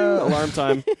 No. Alarm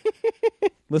time.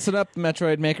 Listen up,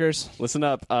 Metroid makers. Listen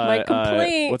up. My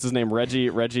complaint. What's his name?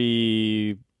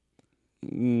 Reggie.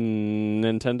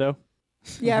 Nintendo.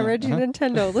 Yeah, Reggie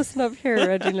Nintendo. Listen up here,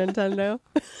 Reggie Nintendo.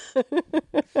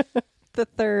 The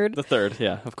third. The third.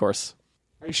 Yeah, of course.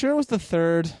 Are you sure it was the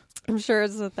third? I'm sure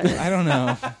it's the third. I don't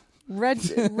know.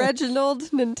 Reginald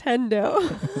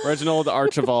Nintendo. Reginald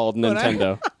Archibald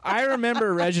Nintendo. I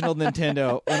remember Reginald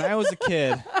Nintendo when I was a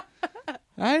kid.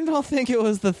 I don't think it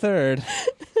was the third.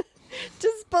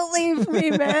 Just believe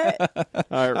me, Matt.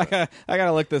 All right. I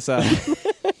gotta look this up.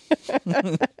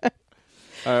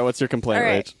 All right. What's your complaint, All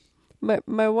right. Rach?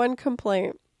 My one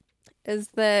complaint is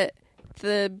that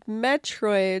the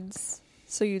Metroids,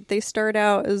 they start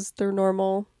out as their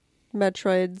normal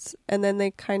Metroids, and then they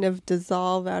kind of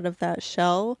dissolve out of that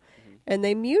shell, and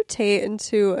they mutate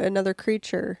into another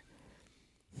creature,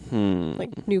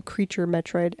 like new creature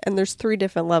Metroid. And there's 3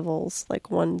 different levels. Like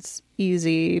one's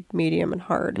easy, medium, and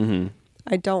hard. Mm-hmm.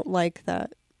 I don't like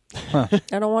that. Huh.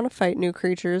 I don't want to fight new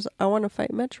creatures. I want to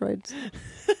fight Metroids.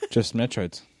 Just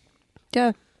Metroids.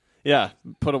 Yeah. Yeah.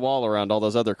 Put a wall around all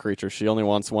those other creatures. She only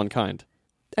wants one kind.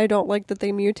 I don't like that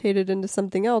they mutated into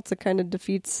something else. It kind of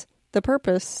defeats the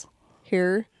purpose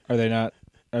here. Are they not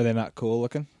cool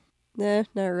looking? Nah,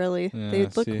 not really. Yeah, They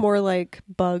look see. more like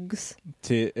bugs.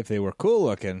 See, if they were cool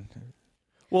looking.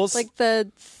 Well, Like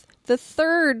the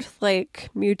third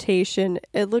mutation,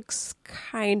 it looks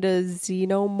kind of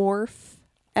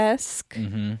xenomorph-esque,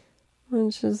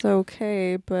 which is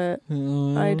okay, but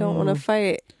I don't want to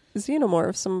fight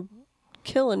xenomorphs. I'm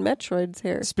killing Metroids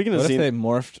here. speaking of What if they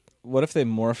morphed? What if they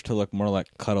morphed to look more like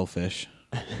cuttlefish?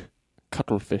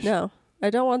 cuttlefish, No, I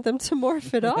don't want them to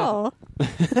morph at all.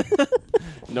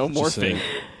 no Just morphing.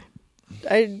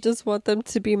 I just want them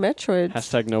to be Metroids.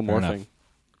 Hashtag no Fair morphing.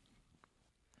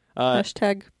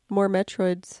 Hashtag more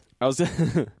Metroids. I was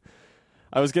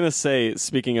I was gonna say,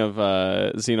 speaking of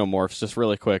xenomorphs, just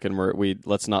really quick, and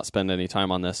let's not spend any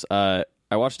time on this. I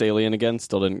watched Alien again,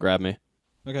 still didn't grab me.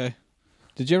 Okay.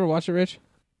 Did you ever watch it, Rich?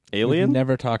 Alien? We've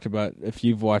never talked about if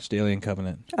you've watched Alien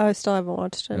Covenant. Oh, I still haven't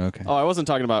watched it. Okay. Oh, I wasn't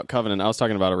talking about Covenant. I was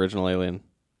talking about original Alien.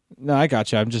 No, I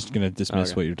got you. I'm just gonna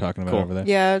dismiss Okay. what you're talking about Cool. over there.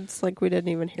 Yeah, it's like we didn't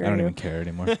even hear I don't you. even care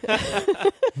anymore.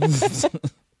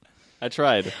 I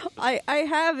tried. I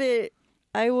have it.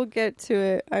 I will get to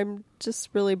it. I'm just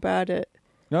really bad at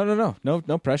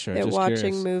No pressure. Just watching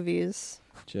curious. movies,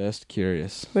 Just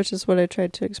curious. which is what I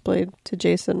tried to explain to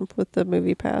Jason with the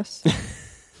movie pass.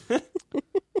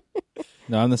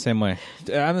 No, I'm the same way.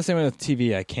 I'm the same way with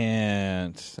TV. I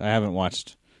haven't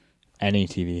watched any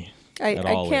TV. I At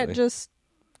all can't lately. just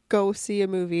go see a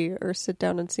movie or sit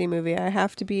down and see a movie. I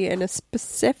have to be in a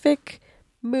specific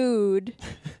mood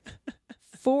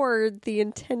for the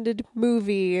intended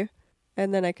movie,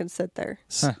 and then I can sit there.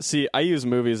 Huh. See, I use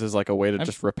movies as like a way to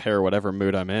just repair whatever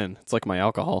mood I'm in. It's like my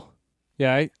alcohol.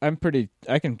 Yeah,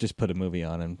 I can just put a movie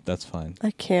on and that's fine.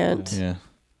 I can't. Yeah.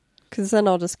 Because then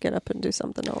I'll just get up and do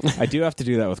something else. I do have to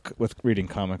do that with reading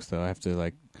comics, though. I have to,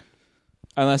 like,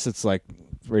 unless it's like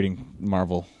reading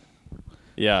Marvel.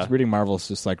 Yeah. Reading Marvel is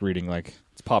just like reading, like,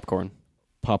 It's popcorn.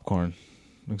 popcorn.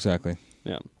 Exactly.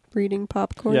 Yeah. Reading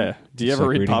popcorn. Yeah. Do you Just ever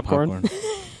like read reading popcorn?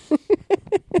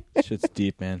 Shit's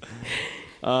deep, man.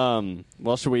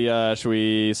 Well, should we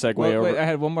segue over? Wait, I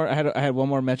had one more. I had one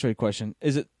more Metroid question.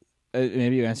 Is it?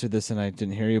 Maybe you answered this and I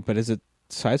didn't hear you, but is it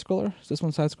side scroller? Is this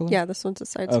one side scroller? Yeah, this one's a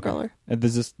side scroller. And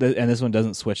this one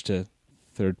doesn't switch to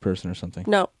third person or something.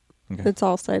 No, Okay. it's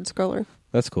all side scroller.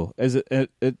 That's cool. Is it?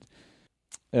 The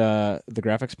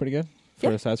graphics pretty good for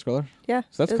Yeah. a side scroller. Yeah,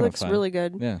 So that's it kinda looks fun. really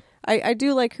good. Yeah. I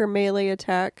do like her melee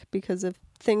attack because if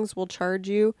things will charge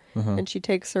you, Uh-huh. and she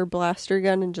takes her blaster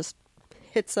gun and just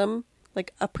hits them,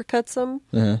 like uppercuts them,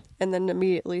 Uh-huh. and then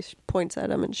immediately points at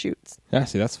them and shoots. Yeah.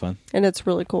 See, that's fun. And it's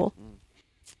really cool.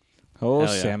 Oh,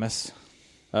 Hell yeah. Samus.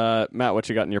 Matt, what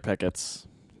you got in your pickets?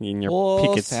 In your Oh,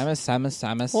 pickets?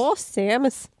 Samus. Oh,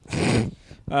 Samus.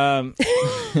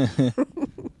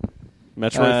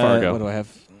 Metroid Fargo. What do I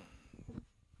have?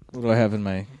 What do I have in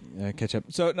my catch-up?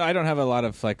 So, no, I don't have a lot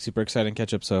of, like, super exciting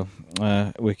catch-up, so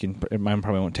mine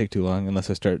probably won't take too long unless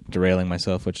I start derailing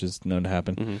myself, which is known to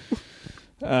happen.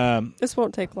 Mhm. This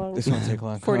won't take long. This won't take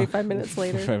long. 45 minutes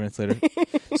later. 45 minutes later.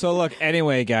 So, look,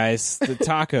 anyway, guys, the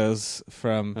tacos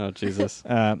from... Oh, Jesus.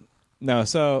 No,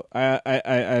 so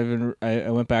I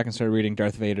went back and started reading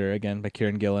Darth Vader again by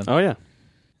Kieran Gillen. Oh, yeah.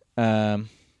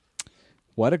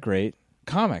 What a great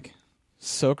comic.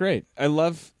 So great. I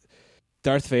love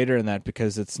Darth Vader in that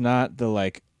because it's not the,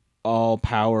 like,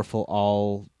 all-powerful,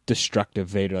 all-destructive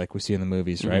Vader like we see in the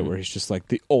movies, right? Mhm. Where he's just, like,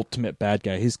 the ultimate bad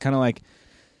guy. He's kind of like,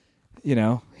 you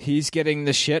know, he's getting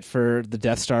the shit for the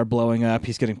Death Star blowing up.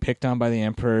 He's getting picked on by the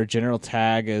Emperor. General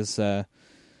Tag is kind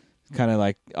of,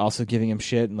 like, also giving him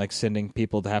shit and, like, sending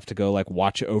people to have to go, like,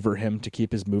 watch over him to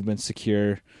keep his movements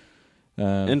secure.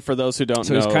 And for those who don't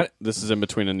so he's know, kinda- this is in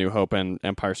between A New Hope and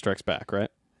Empire Strikes Back,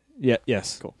 right? Yeah.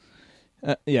 Yes. Cool.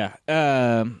 Yeah.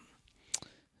 I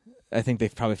think they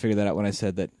probably figured that out when I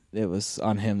said that it was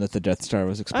on him that the Death Star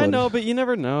was exploded. I know, but you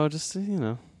never know. Just, you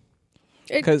know.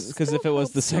 Because if it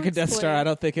was the second Death Star, I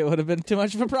don't think it would have been too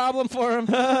much of a problem for him.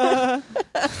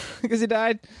 Because he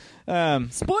died.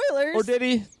 Spoilers! Or did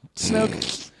he?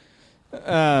 Snoke.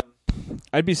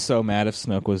 I'd be so mad if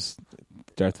Snoke was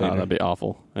Darth Oh, Vader. that'd be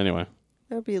awful. Anyway.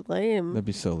 That'd be lame. That'd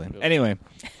be so lame. Anyway,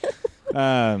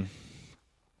 what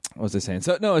was I saying?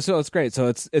 So it's great. So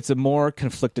it's a more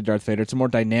conflicted Darth Vader. It's a more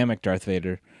dynamic Darth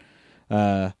Vader,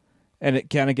 and it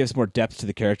kind of gives more depth to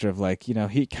the character of, like, you know,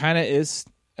 he kind of is.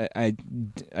 I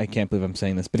can't believe I'm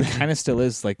saying this, but he kind of still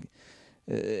is, like,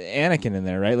 Anakin in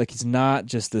there, right? Like, he's not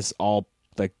just this all,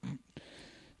 like,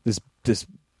 this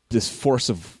force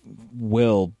of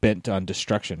will bent on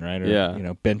destruction, right? Or, Yeah. you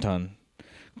know, bent on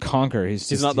conquer.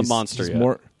 He's not the monster yet.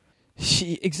 More,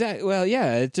 exactly. Well,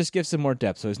 yeah, it just gives him more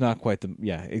depth. So he's not quite the.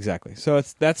 Yeah, exactly. So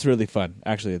that's really fun.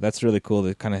 Actually, that's really cool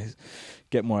to kind of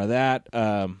get more of that.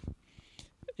 Yeah,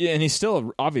 and he's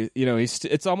still obvious. You know,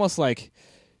 it's almost like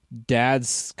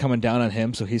Dad's coming down on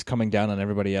him, so he's coming down on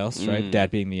everybody else, right?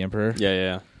 Dad being the Emperor.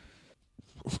 Yeah.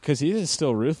 Because he is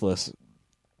still ruthless,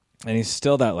 and he's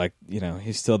still that, like, you know,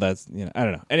 he's still that, you know, I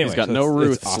don't know. Anyway, He's got so no it's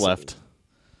Ruths awesome. left.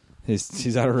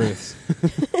 He's out of Ruths.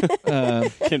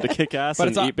 Came to kick ass But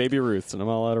and it's eat baby Ruths, and I'm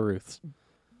all out of Ruths.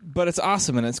 But it's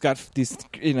awesome, and it's got these,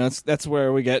 you know, that's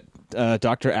where we get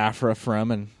Dr. Aphra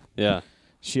from, and Yeah.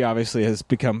 she obviously has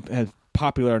become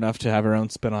popular enough to have her own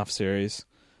spin-off series.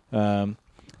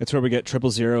 It's where we get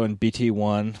 000 and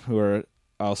BT-1, who are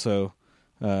also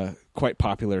quite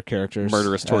popular characters.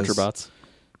 Murderous torture bots.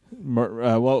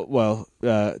 000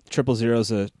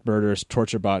 is a murderous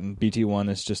torture bot, and BT-1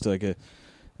 is just like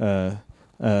an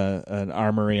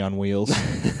armory on wheels.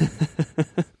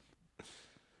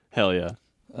 Hell yeah.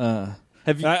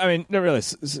 Have you? I mean, no, really.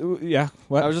 Yeah.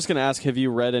 What? I was just going to ask, have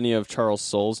you read any of Charles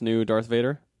Soule's new Darth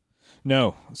Vader?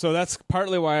 No. So that's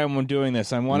partly why I'm doing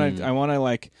this. I want to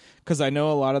like, because I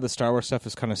know a lot of the Star Wars stuff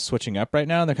is kind of switching up right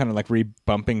now. They're kind of like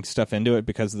rebumping stuff into it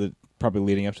because of the probably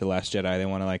leading up to The Last Jedi. They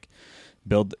want to like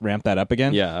ramp that up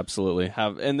again. Yeah, absolutely.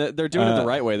 And they're doing it the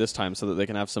right way this time so that they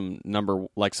can have some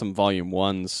some volume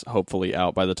 1s hopefully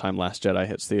out by the time Last Jedi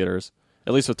hits theaters.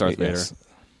 At least with Darth Vader.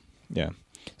 Yeah.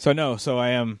 So I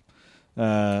am.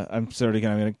 I'm sort of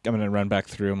I'm gonna run back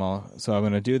through them all. So I'm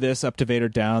gonna do this up to Vader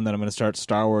down. Then I'm gonna start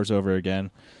Star Wars over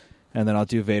again, and then I'll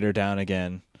do Vader down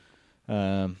again.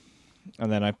 And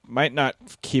then I might not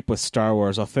keep with Star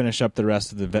Wars. I'll finish up the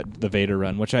rest of the Vader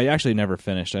run, which I actually never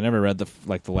finished. I never read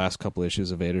the last couple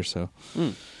issues of Vader. So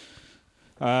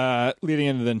leading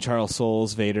into then Charles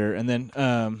Soule's Vader, and then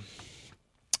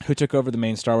Who took over the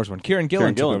main Star Wars one? Kieran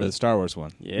Gillen took over did. the Star Wars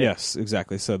one. Yeah. Yes,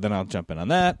 exactly. So then I'll jump in on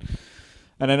that.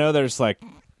 And I know there's like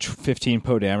 15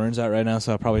 Poe Damerons out right now,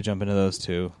 so I'll probably jump into those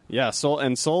too. Yeah,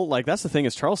 Soule, like, that's the thing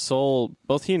is Charles Soule,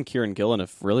 both he and Kieran Gillen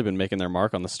have really been making their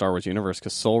mark on the Star Wars universe,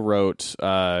 because Soule wrote,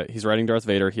 he's writing Darth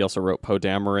Vader, he also wrote Poe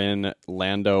Dameron,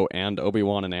 Lando, and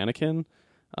Obi-Wan and Anakin.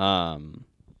 I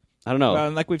don't know. Well,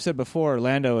 and like we've said before,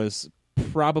 Lando is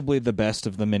probably the best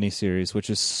of the miniseries,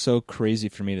 which is so crazy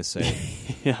for me to say.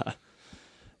 Yeah.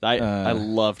 I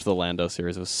loved the Lando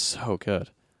series. It was so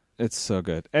good. It's so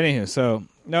good. Anywho, so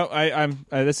no, I'm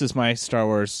this is my Star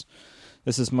Wars.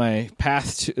 This is my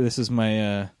path to. This is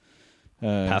my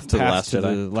Path to the Last Jedi.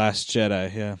 The Last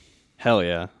Jedi. Yeah, Hell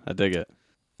yeah. I dig it.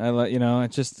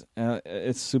 it just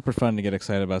it's super fun to get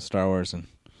excited about Star Wars, and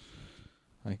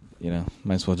might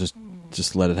as well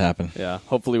just let it happen. Yeah.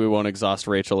 Hopefully we won't exhaust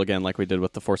Rachel again like we did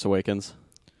with The Force Awakens.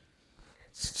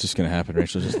 It's just gonna happen,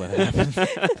 Rachel. Just let it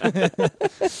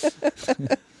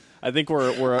happen. I think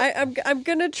we're I'm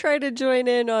gonna try to join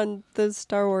in on the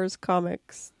Star Wars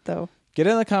comics, though. Get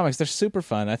in the comics; they're super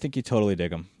fun. I think you totally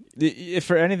dig them. If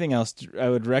for anything else, I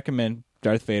would recommend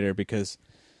Darth Vader because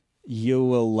you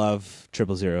will love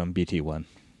 000 and BT-1.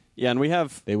 Yeah, and we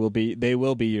have They will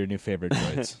be your new favorite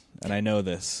droids, and I know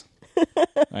this.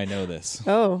 I know this.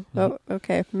 Oh,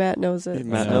 okay. Matt knows it.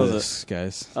 Matt I know knows this,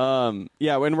 guys.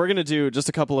 yeah, and we're gonna do just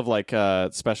a couple of like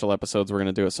special episodes we're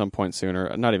gonna do at some point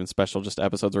sooner. Not even special, just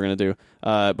episodes we're gonna do.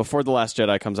 Before The Last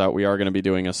Jedi comes out, we are gonna be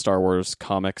doing a Star Wars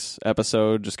comics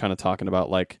episode, just kind of talking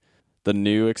about like the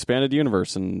new expanded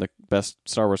universe and the best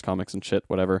Star Wars comics and shit,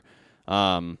 whatever.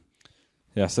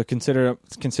 Yeah, so consider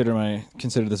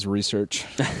this research.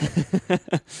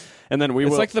 And then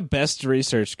It's will like the best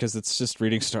research because it's just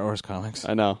reading Star Wars comics.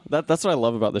 I know. That's what I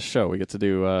love about this show. We get to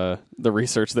do the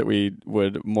research that we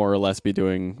would more or less be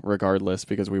doing regardless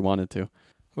because we wanted to.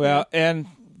 Well, and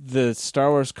the Star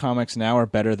Wars comics now are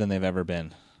better than they've ever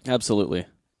been. Absolutely.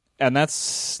 And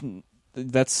that's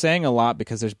saying a lot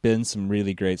because there's been some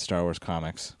really great Star Wars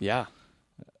comics. Yeah.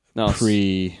 No,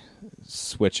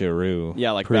 Switcheroo.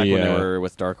 yeah, like back when they were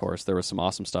with Dark Horse, there was some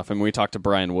awesome stuff. And we talked to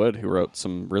Brian Wood, who wrote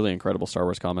some really incredible Star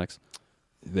Wars comics.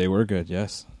 They were good,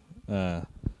 yes. But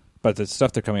the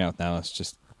stuff they're coming out now is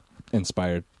just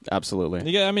inspired. Absolutely.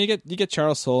 You get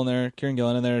Charles Soule in there, Kieran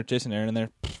Gillen in there, Jason Aaron in there.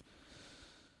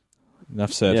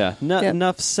 Enough said. Yeah. Yep.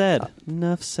 Enough said.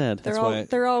 Enough said.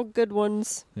 They're all good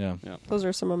ones. Yeah. Those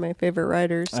are some of my favorite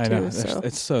writers too. I know.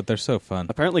 So. They're so fun.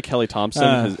 Apparently, Kelly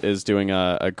Thompson is doing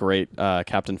a great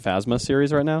Captain Phasma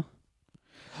series right now.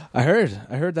 I heard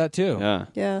that too. Yeah.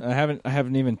 Yeah. I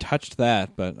haven't even touched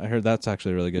that, but I heard that's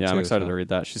actually really good Yeah, too. I'm excited so. to read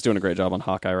that. She's doing a great job on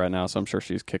Hawkeye right now, so I'm sure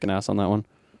she's kicking ass on that one.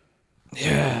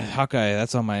 Yeah, Hawkeye. I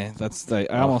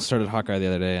almost started Hawkeye the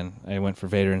other day, and I went for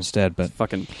Vader instead. But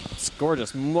It's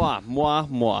gorgeous. Mwah, mwah,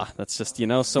 mwah. That's just, so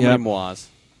many mwahs.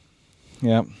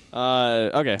 yeah.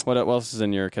 Okay, what else is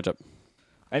in your catch-up?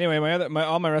 Anyway,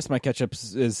 all my rest of my catch-up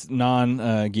is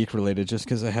non geek related, just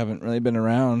because I haven't really been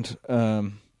around.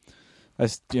 2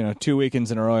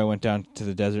 weekends in a row, I went down to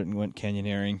the desert and went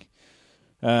canyoneering.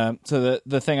 So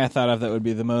the thing I thought of that would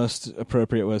be the most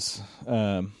appropriate was.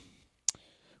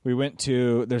 We went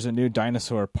to. There's a new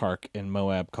dinosaur park in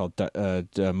Moab called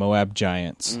Moab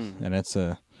Giants, and it's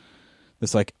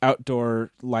this like outdoor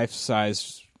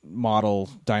life-size model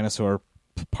dinosaur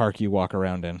park you walk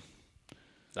around in.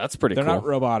 That's pretty They're cool. not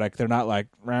robotic. They're not like.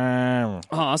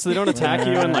 Oh, so they don't attack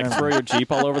you and like throw your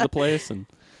Jeep all over the place and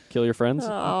kill your friends?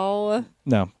 Oh.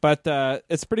 No, but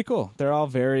it's pretty cool. They're all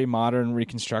very modern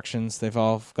reconstructions. They've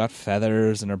all got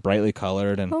feathers and are brightly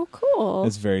colored, and Oh, cool.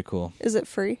 it's very cool. Is it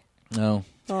free? No.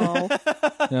 Oh.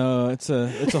 No, it's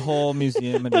a whole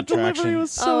museum and attraction.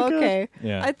 was so good. Okay.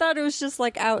 Yeah. I thought it was just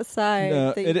like outside.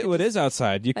 No, that you it could is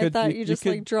outside. You I could. thought you just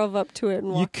could, like drove up to it and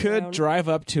You walked could around. drive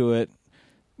up to it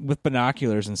with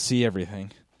binoculars and see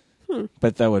everything,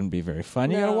 but that wouldn't be very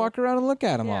fun. You No. gotta walk around and look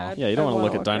at them Yeah, all. Yeah, you don't I want to wanna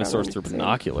look at walk around dinosaurs and through see.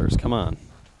 binoculars. Come on.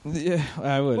 Yeah,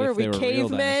 I would What if are we, they were real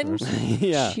cavemen? dinosaurs.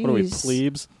 Yeah. What are we, Jeez.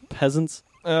 plebes? Peasants?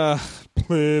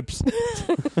 Plebs.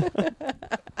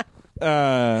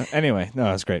 Anyway, no,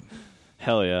 that's great.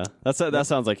 Hell yeah. That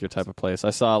sounds like your type of place.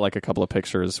 I saw like a couple of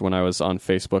pictures when I was on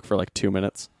Facebook for like 2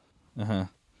 minutes.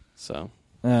 So.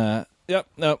 Yep.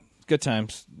 Nope. Good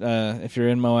times. If you're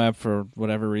in Moab for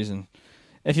whatever reason,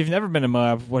 if you've never been to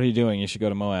Moab, what are you doing? You should go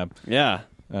to Moab. Yeah.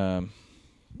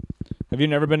 Have you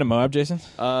never been to Moab, Jason?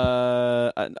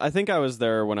 I think I was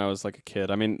there when I was like a kid.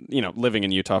 I mean, living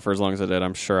in Utah for as long as I did,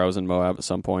 I'm sure I was in Moab at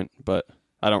some point, but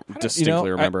I don't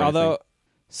distinctly remember anything. Although,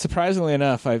 surprisingly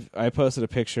enough, I posted a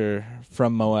picture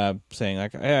from Moab saying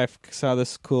like, "Hey, I saw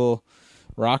this cool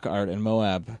rock art in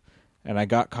Moab," and I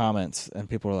got comments, and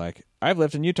people were like, I've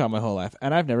lived in Utah my whole life,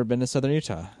 and I've never been to southern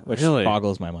Utah, which Really?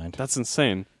 boggles my mind. That's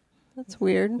insane. That's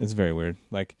weird. It's very weird.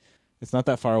 Like, it's not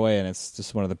that far away, and it's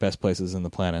just one of the best places in the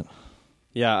planet.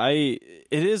 Yeah, it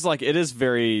is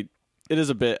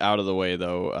a bit out of the way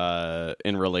though,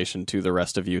 in relation to the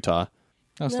rest of Utah.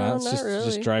 No, it's No, not. It's not just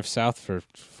really. drive south for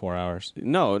 4 hours.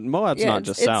 No, Moab's not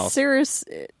just it's south. Serious.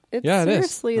 It's Yeah, it is.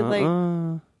 seriously like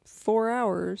Uh-uh. 4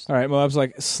 hours. All right, Moab's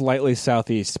like slightly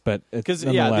southeast, but Because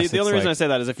nonetheless, the only it's reason I like- say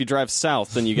that is if you drive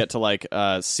south, then you get to like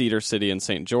Cedar City and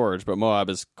St. George, but Moab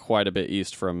is quite a bit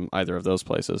east from either of those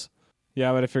places.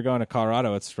 yeah, but if you're going to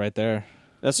Colorado, it's right there.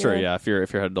 That's true. Yeah. Yeah, if you're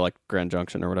headed to like Grand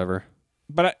Junction or whatever.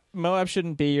 But Moab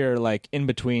shouldn't be your like in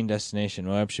between destination.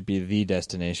 Moab should be the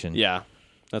destination. Yeah,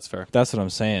 that's fair. That's what I'm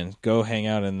saying. Go hang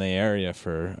out in the area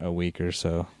for a week or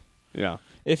so. Yeah,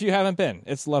 If you haven't been,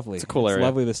 it's lovely. It's a cool area.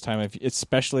 Lovely this time. It's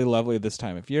especially lovely this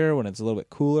time of year when it's a little bit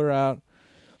cooler out.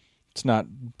 It's not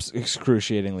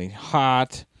excruciatingly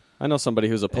hot. I know somebody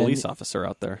who's a police And- officer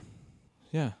out there.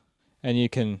 Yeah, and you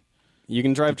can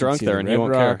Drive drunk see there the and Red you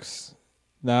won't Rocks.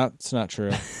 No, it's not true.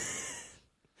 care.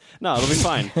 No, it'll be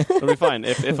fine. It'll be fine.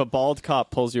 If a bald cop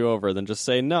pulls you over, then just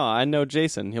say, "No, I know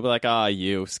Jason." He'll be like,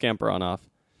 you scamper on off."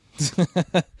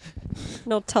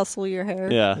 No, tussle your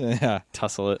hair. Yeah, Yeah.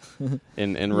 tussle it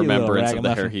in little remembrance of the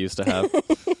hair ragamuffin. he used to have.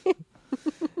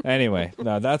 Anyway,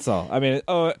 no, that's all. I mean,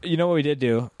 you know what we did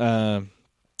do?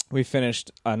 We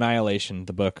finished Annihilation,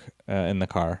 the book, in the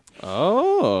car.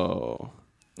 Oh.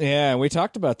 Yeah, we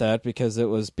talked about that because it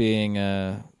was being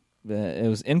it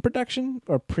was in production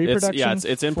or pre-production.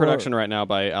 It's in production right now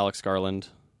by Alex Garland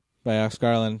by Alex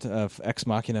Garland of Ex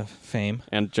Machina fame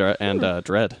and Dread.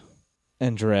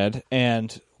 and Dread.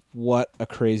 And what a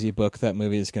crazy book that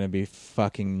movie is going to be!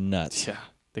 Fucking nuts. Yeah,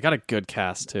 they got a good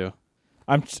cast too.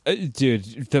 Dude,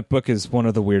 that book is one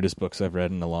of the weirdest books I've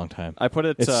read in a long time. I put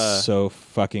it. It's so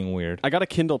fucking weird. I got a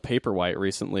Kindle Paperwhite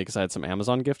recently because I had some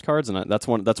Amazon gift cards, and that's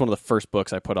one of the first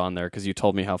books I put on there because you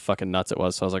told me how fucking nuts it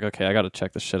was. So I was like, okay, I got to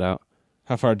check this shit out.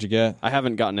 How far did you get? I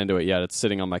haven't gotten into it yet. It's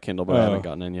sitting on my Kindle, but I haven't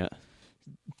gotten in yet.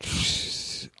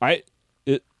 I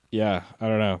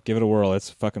don't know. Give it a whirl. It's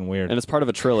fucking weird. And it's part of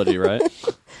a trilogy, right?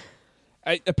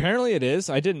 Apparently it is.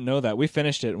 I didn't know that. We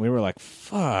finished it and we were like,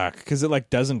 fuck, because it like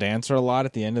doesn't answer a lot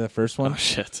at the end of the first one. Oh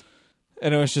shit.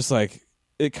 And it was just like,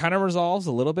 it kind of resolves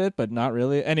a little bit, but not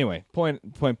really. Anyway, point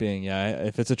being, yeah,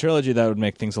 if it's a trilogy, that would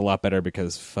make things a lot better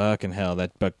because fucking hell,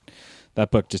 that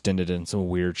book just ended in some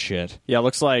weird shit. Yeah, it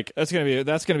looks like That's gonna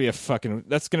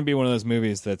be one of those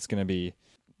movies that's gonna be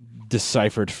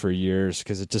deciphered for years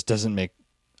because it just doesn't make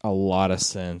a lot of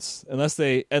sense unless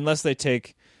they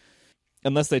take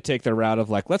the route of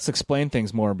like, let's explain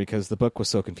things more because the book was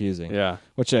so confusing. yeah.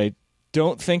 Which I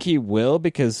don't think he will,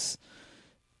 because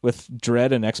with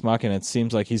Dread and Ex Machina, it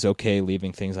seems like he's okay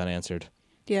leaving things unanswered.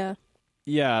 Yeah.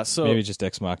 Yeah, so Maybe just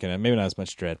Ex Machina, maybe not as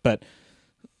much Dread, but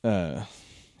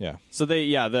yeah. So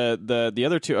the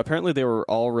other two, apparently they were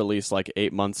all released like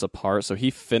 8 months apart. So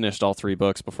he finished all 3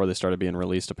 books before they started being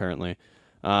released, apparently.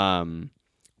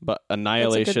 But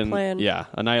Annihilation, plan. yeah,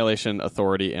 Annihilation,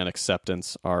 Authority, and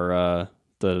Acceptance are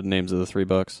the names of the 3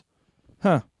 books.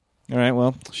 Huh. All right.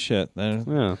 Well, shit.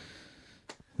 Yeah,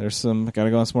 There's some. Got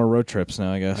to go on some more road trips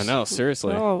now, I guess. I know.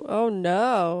 Seriously. Oh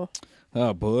no.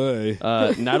 Oh boy.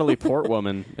 Natalie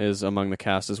Portwoman is among the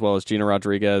cast, as well as Gina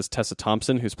Rodriguez, Tessa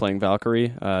Thompson, who's playing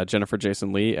Valkyrie, Jennifer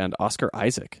Jason Leigh, and Oscar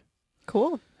Isaac.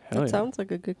 Cool. Hell That yeah. sounds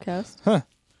like a good cast.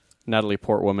 Natalie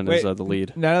Portwoman is the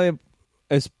lead. Natalie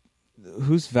is.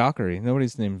 Who's Valkyrie?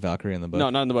 Nobody's named Valkyrie in the book.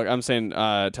 No, not in the book. I'm saying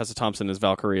Tessa Thompson is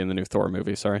Valkyrie in the new Thor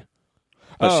movie. Sorry,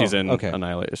 but she's in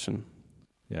Annihilation.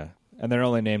 Yeah, and they're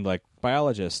only named like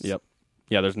biologists. Yep.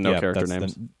 Yeah, there's no character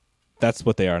names. That's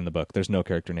what they are in the book. There's no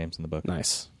character names in the book.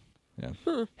 Nice.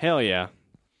 Yeah. Hell yeah.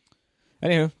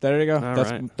 Anywho, there you go. All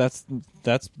That's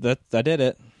right. I did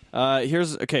it.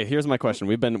 Here's my question.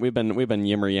 We've been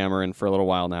yammer yammering for a little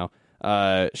while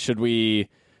now. Should we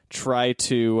try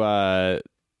to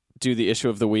do the issue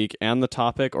of the week and the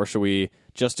topic, or should we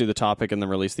just do the topic and then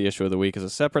release the issue of the week as a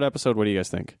separate episode? What do you guys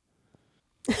think?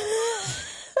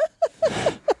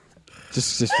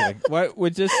 Just kidding. What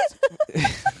would just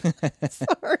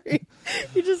Sorry.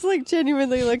 You just like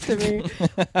genuinely looked at me.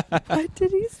 What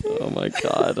did he say? Oh my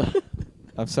god.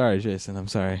 I'm sorry, Jason. I'm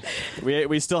sorry.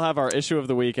 We still have our issue of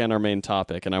the week and our main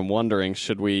topic, and I'm wondering,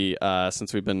 should we,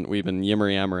 since we've been yammer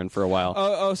yammering for a while.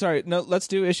 Oh, sorry. No, let's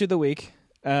do issue of the week.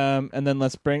 And then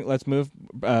let's move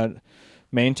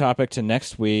main topic to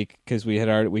next week because we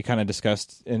kind of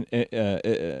discussed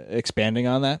expanding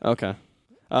on that. Okay.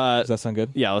 Does that sound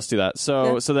good? Yeah, let's do that.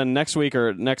 So Yeah. so then next week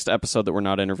or next episode that we're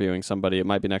not interviewing somebody, it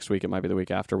might be next week, it might be the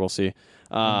week after. We'll see.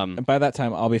 And by that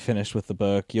time, I'll be finished with the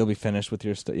book. You'll be finished with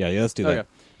your stuff. Yeah, let's do that.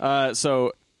 Okay.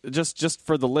 So just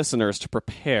for the listeners to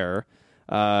prepare,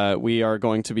 we are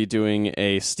going to be doing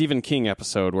a Stephen King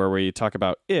episode where we talk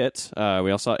about It.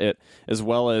 We all saw It, as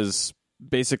well as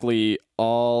basically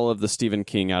all of the Stephen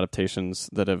King adaptations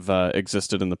that have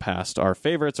existed in the past. Our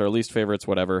favorites, our least favorites,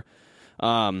 whatever.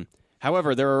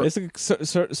 However, there are... It's a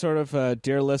sort of,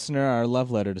 dear listener, our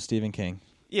love letter to Stephen King.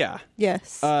 Yeah.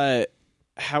 Yes.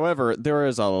 However, there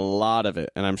is a lot of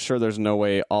it, and I'm sure there's no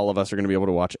way all of us are going to be able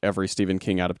to watch every Stephen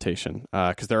King adaptation,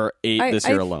 because there are 8 this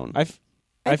year alone.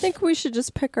 I think we should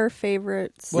just pick our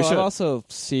favorites. Well, should. I've also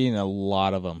seen a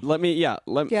lot of them.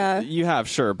 Yeah. You have,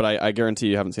 sure, but I guarantee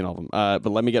you haven't seen all of them.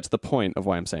 But let me get to the point of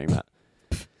why I'm saying that.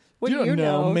 What You do you don't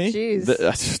know me. Jeez.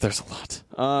 There's a lot.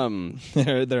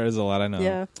 There is a lot I know.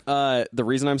 Yeah. The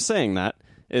reason I'm saying that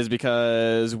is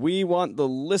because we want the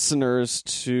listeners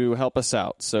to help us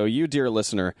out. So you, dear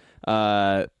listener,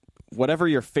 whatever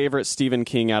your favorite Stephen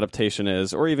King adaptation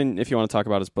is, or even if you want to talk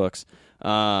about his books,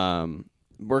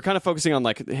 we're kind of focusing on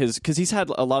like because he's had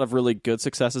a lot of really good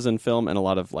successes in film and a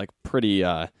lot of like pretty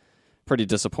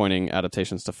disappointing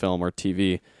adaptations to film or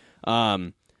TV.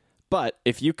 But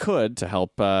if you could, to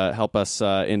help us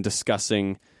in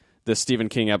discussing this Stephen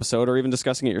King episode or even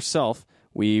discussing it yourself,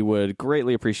 we would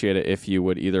greatly appreciate it if you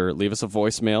would either leave us a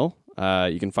voicemail.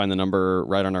 You can find the number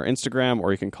right on our Instagram,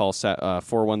 or you can call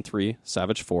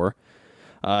 413-SAVAGE4.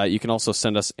 You can also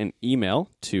send us an email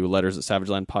to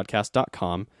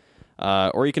letters@savagelandpodcast.com,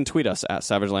 or you can tweet us at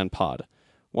SavagelandPod.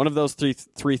 One of those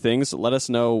three things. Let us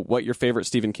know what your favorite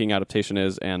Stephen King adaptation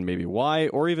is, and maybe why,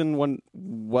 or even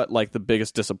what like the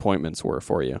biggest disappointments were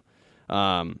for you.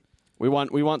 We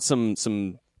want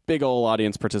some big ol'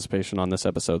 audience participation on this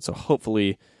episode, so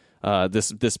hopefully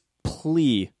this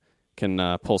plea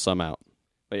can pull some out.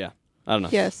 But yeah, I don't know.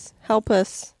 Yes. Help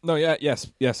us. No,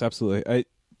 yes, absolutely.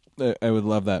 I would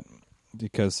love that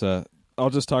because I'll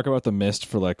just talk about The Mist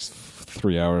for like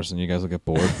 3 hours and you guys will get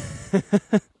bored.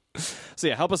 So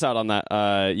yeah, help us out on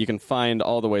that. You can find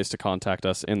all the ways to contact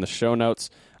us in the show notes.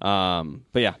 But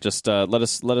yeah, just let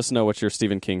us know what your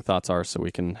Stephen King thoughts are, so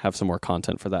we can have some more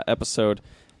content for that episode,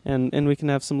 and we can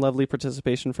have some lovely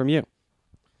participation from you.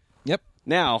 Yep.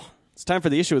 Now it's time for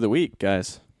the issue of the week,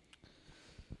 guys.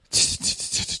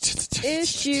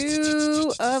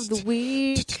 Issue of the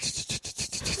week.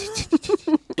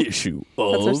 Issue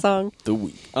That's our of song. the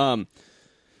week. All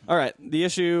right, the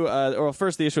issue.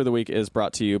 First, the issue of the week is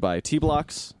brought to you by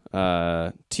T-Blocks.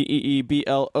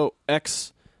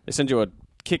 TEEBLOX. They send you a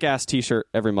kick-ass T-shirt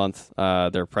every month.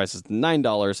 Their price is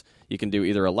 $9. You can do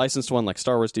either a licensed one like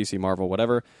Star Wars, DC, Marvel,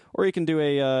 whatever, or you can do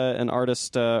an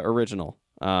artist original.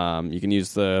 You can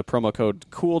use the promo code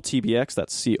COOLTBX.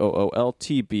 That's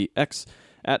COOLTBX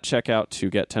at checkout to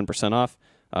get 10% off.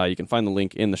 You can find the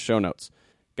link in the show notes.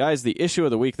 Guys, the issue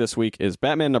of the week this week is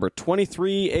Batman number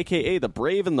 23, a.k.a. The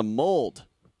Brave and the Mold.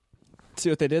 See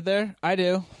what they did there? I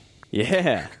do.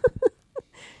 Yeah.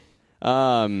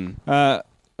 Well,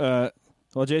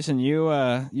 Jason,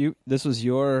 you this was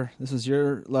your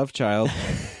love child.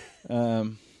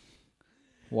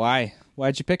 Why?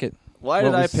 Why'd you pick it? Why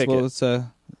did I pick it?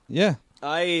 Yeah.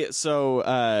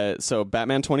 So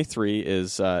Batman 23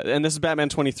 is and this is Batman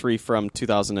 23 from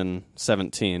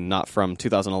 2017, not from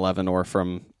 2011 or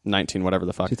from 19 whatever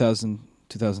the fuck.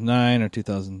 2009 or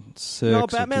 2006. No,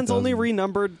 Batman's only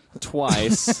renumbered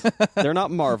twice. They're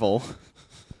not Marvel.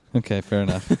 Okay, fair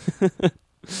enough.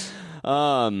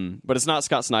 But it's not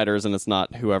Scott Snyder's, and it's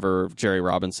not whoever, Jerry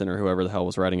Robinson or whoever the hell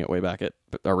was writing it way back at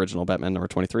original Batman number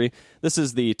 23. This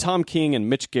is the Tom King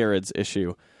and Mitch Gerrard's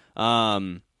issue.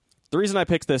 The reason I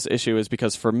picked this issue is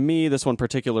because for me, this one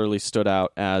particularly stood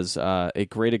out as a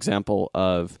great example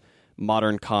of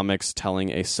modern comics telling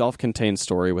a self-contained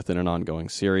story within an ongoing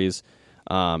series,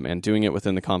 and doing it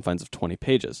within the confines of 20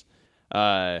 pages.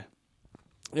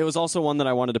 It was also one that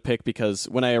I wanted to pick because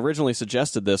when I originally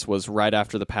suggested this was right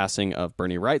after the passing of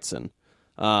Bernie Wrightson,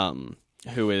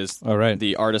 who is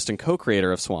the artist and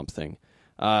co-creator of Swamp Thing.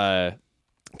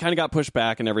 Kind of got pushed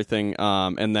back and everything,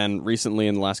 and then recently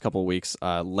in the last couple of weeks,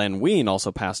 Len Wein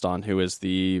also passed on, who is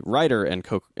the writer and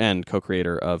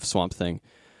co-creator of Swamp Thing.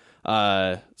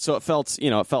 So it felt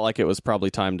like it was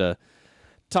probably time to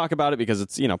talk about it because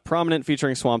it's prominent,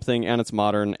 featuring Swamp Thing, and it's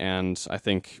modern, and I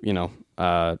think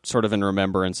sort of in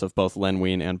remembrance of both Len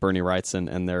Wein and Bernie Wrightson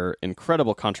and their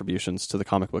incredible contributions to the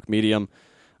comic book medium,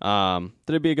 that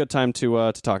it'd be a good time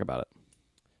to talk about it.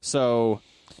 So.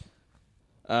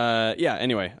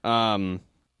 Anyway,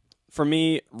 for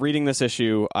me, reading this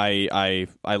issue, I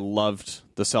loved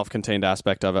the self-contained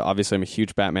aspect of it. Obviously, I'm a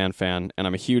huge Batman fan, and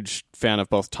I'm a huge fan of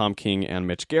both Tom King and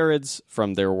Mitch Gerrits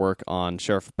from their work on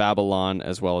Sheriff of Babylon,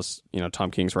 as well as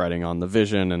Tom King's writing on The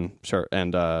Vision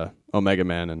and Omega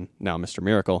Man, and now Mr.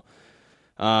 Miracle.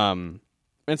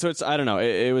 And so I don't know,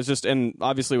 it was just, and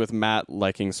obviously with Matt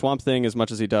liking Swamp Thing as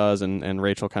much as he does, and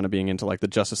Rachel kind of being into like the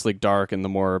Justice League Dark and the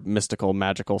more mystical,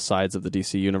 magical sides of the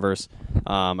DC universe,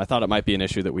 I thought it might be an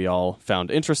issue that we all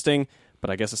found interesting, but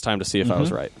I guess it's time to see if I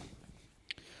was right.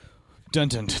 Dun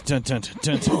dun dun dun dun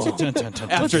dun dun dun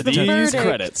dun. After the these verdict?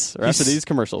 credits, or after these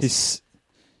commercials.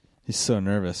 He's so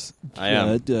nervous. I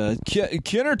am.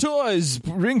 Kenner Toys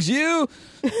brings you.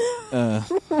 Wow.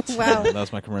 That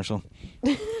was my commercial.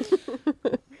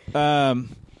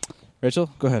 Rachel,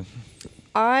 go ahead.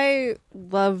 I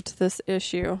loved this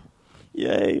issue.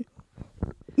 Yay.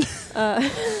 And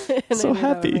So I knew that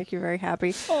happy. would make you very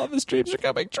happy. All of his dreams are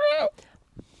coming true.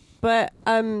 But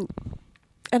and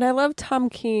I love Tom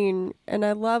King, and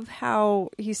I love how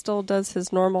he still does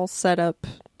his normal setup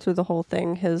through the whole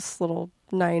thing, his little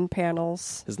 9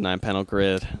 panels. His 9-panel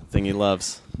grid thing he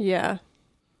loves. Yeah.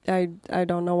 I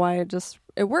don't know why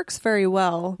it works very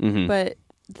well, but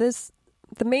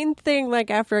the main thing,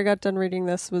 like, after I got done reading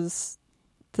this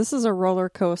is a roller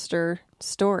coaster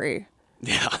story.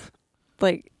 Yeah.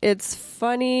 Like, it's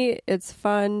funny, it's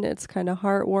fun, it's kind of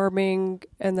heartwarming,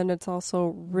 and then it's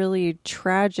also really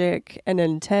tragic and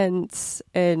intense,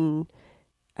 and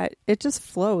it just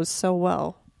flows so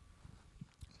well.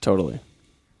 Totally.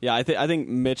 Yeah, I think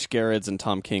Mitch Gerrits and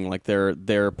Tom King, like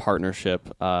their partnership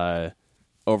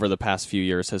over the past few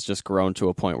years has just grown to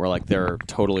a point where like they're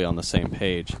totally on the same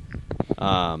page.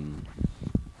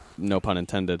 No pun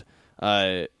intended.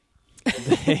 They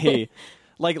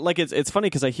like it's funny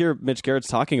because I hear Mitch Gerrits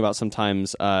talking about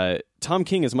sometimes Tom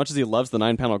King, as much as he loves the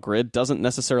 9-panel grid, doesn't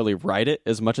necessarily write it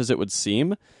as much as it would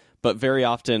seem, but very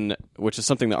often, which is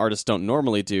something that artists don't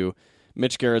normally do,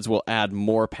 Mitch Gerrits will add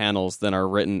more panels than are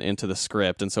written into the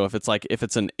script. And so if it's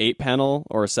an 8-panel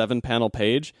or a 7-panel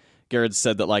page, Gerrits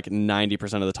said that like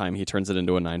 90% of the time he turns it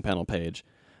into a 9-panel page.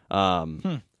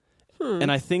 And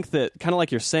I think that, kind of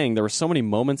like you're saying, there were so many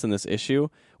moments in this issue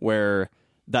where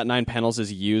that 9 panels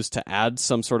is used to add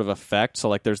some sort of effect. So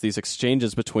like there's these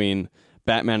exchanges between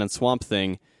Batman and Swamp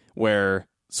Thing where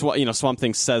Swamp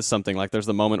Thing says something. Like there's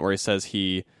the moment where he says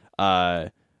he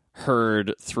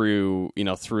heard through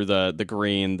the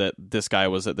green that this guy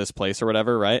was at this place or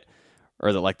whatever, right?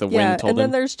 Or that like the wind told him. And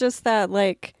then there's just that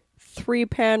like 3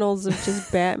 panels of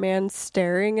just Batman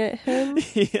staring at him.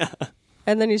 Yeah.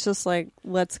 And then he's just like,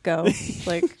 let's go.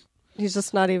 Like, he's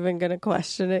just not even going to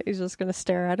question it. He's just going to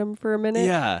stare at him for a minute.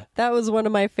 Yeah. That was one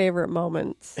of my favorite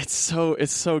moments. It's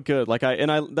so good. Like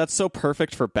that's so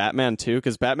perfect for Batman too,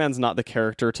 because Batman's not the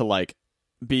character to like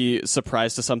be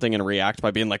surprised to something and react by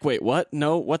being like, wait, what?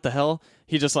 No, what the hell?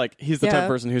 He's the type of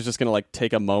person who's just going to like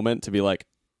take a moment to be like,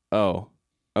 oh,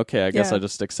 okay, I guess I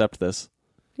just accept this.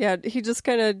 Yeah, he just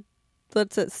kind of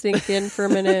lets it sink in for a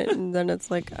minute, and then it's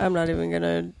like, I'm not even going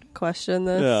to question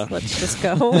this. Yeah. Let's just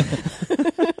go.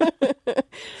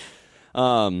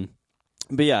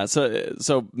 But yeah,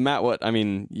 so Matt,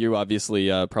 you obviously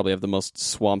probably have the most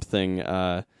Swamp Thing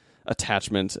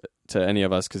attachment to any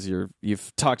of us because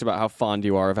you've talked about how fond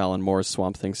you are of Alan Moore's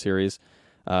Swamp Thing series.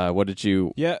 What did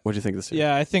you think of this series?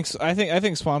 Yeah, I think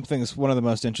Swamp Thing is one of the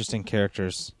most interesting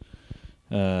characters.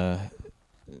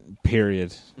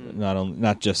 Period.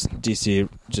 Not just DC,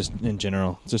 just in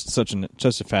general. Just such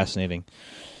a fascinating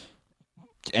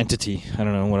entity. I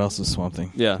don't know what else is Swamp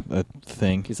Thing. Yeah, a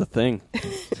thing. He's a thing.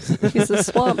 He's a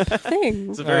swamp thing.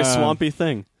 It's a very swampy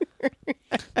thing.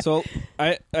 So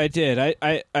I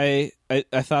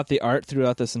thought the art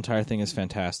throughout this entire thing is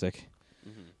fantastic.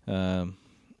 Mm-hmm.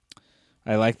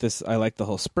 I like this. I like the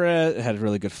whole spread. It had a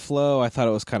really good flow. I thought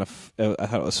it was I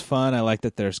thought it was fun. I like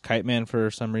that there's Kite Man for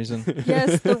some reason.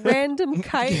 Yes, the random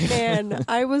Kite Man.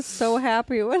 I was so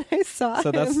happy when I saw him.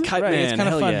 So that's Kite right. Man. It's kind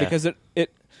of fun yeah. because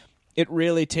it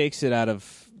really takes it out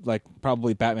of like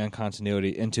probably Batman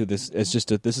continuity into this. It's just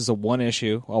this is a one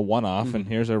issue, a one off, and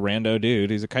here's a rando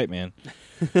dude. He's a Kite Man.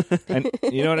 And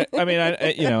you know what I mean?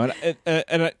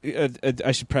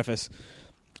 I should preface.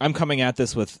 I'm coming at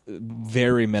this with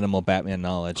very minimal Batman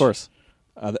knowledge. Of course.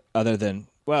 Other than,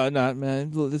 well, not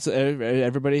man.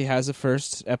 Everybody has a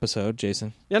first episode,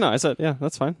 Jason. Yeah, no, I said, yeah,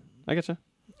 that's fine. I get you.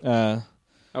 I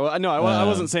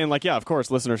wasn't saying like, yeah, of course,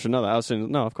 listeners should know that. I was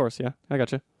saying, no, of course, yeah, I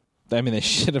got you. I mean, they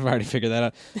should have already figured that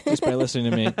out just by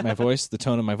listening to me, my voice, the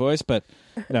tone of my voice. But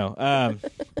no.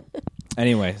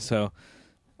 Anyway, so.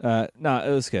 No,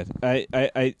 it was good. I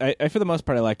for the most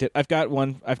part I liked it. I've got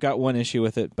one issue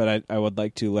with it, but I would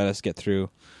like to let us get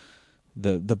through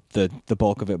the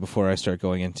bulk of it before I start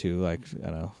going into like I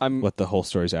don't know what the whole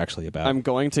story is actually about. I'm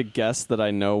going to guess that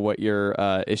I know what your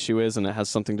issue is, and it has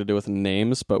something to do with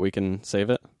names, but we can save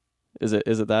it. Is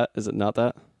it that? Is it not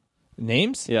that?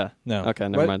 Names? Yeah. No. Okay,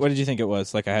 never mind. What did you think it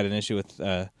was? Like I had an issue with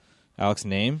Alec's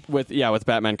name? With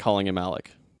Batman calling him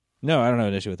Alec. No, I don't have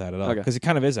an issue with that at all. Okay. Because he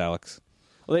kind of is Alex.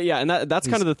 Well, yeah, and that's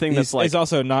kind of the thing that's like... He's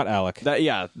also not Alec.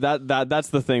 That's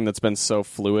the thing that's been so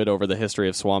fluid over the history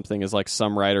of Swamp Thing is like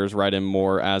some writers write him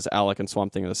more as Alec and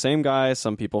Swamp Thing are the same guy.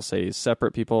 Some people say he's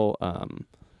separate people.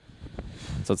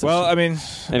 So it's anyway.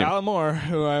 Alan Moore,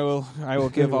 who I will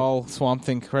give all Swamp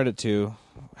Thing credit to,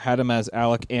 had him as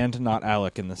Alec and not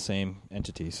Alec in the same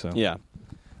entity. So yeah.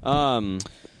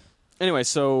 Anyway,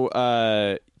 so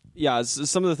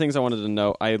some of the things I wanted to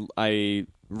know. I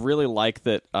really like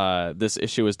that this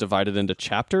issue is divided into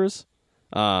chapters.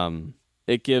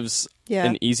 It gives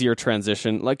an easier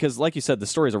transition, because like you said, the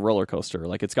story is a roller coaster.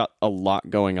 Like it's got a lot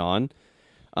going on,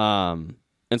 and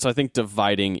so I think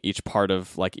dividing each part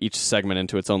of like each segment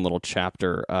into its own little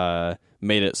chapter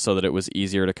made it so that it was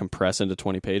easier to compress into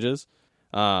 20 pages.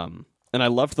 And I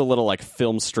loved the little like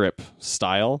film strip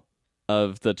style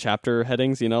of the chapter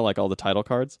headings. Like all the title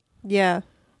cards. Yeah.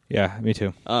 Yeah, me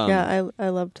too. I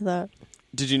loved that.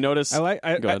 Did you notice? Go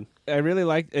ahead. I really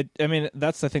liked it. I mean,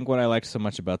 that's I think what I liked so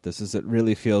much about this is it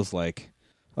really feels like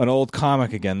an old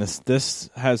comic again. This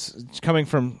has coming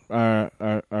from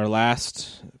our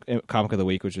last comic of the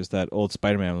week, which is that old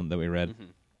Spider-Man that we read. Mm-hmm.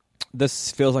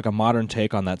 This feels like a modern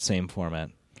take on that same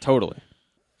format. Totally.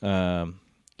 But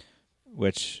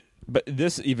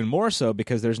this even more so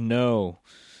because there's no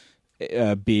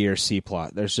B or C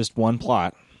plot. There's just one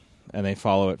plot, and they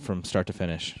follow it from start to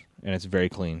finish, and it's very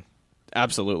clean.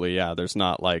 Absolutely, yeah. There's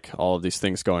not like all of these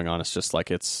things going on. It's just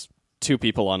like it's two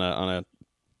people on a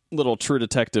little True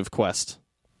Detective quest.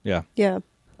 Yeah. Yeah.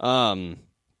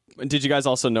 Did you guys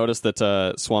also notice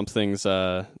that Swamp Thing's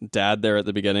dad there at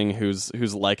the beginning,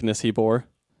 whose likeness he bore?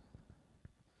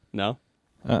 No.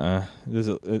 Does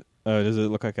it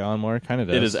look like Alan Moore? Kind of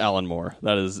does. It is Alan Moore.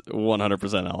 That is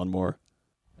 100% Alan Moore.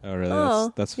 Oh,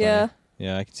 really? That's funny. Yeah.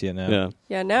 Yeah, I can see it now.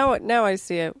 Yeah. Now I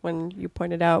see it when you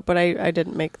point it out, but I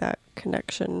didn't make that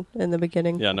connection in the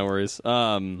beginning. Yeah, no worries.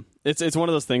 It's one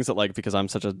of those things that like because I'm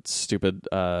such a stupid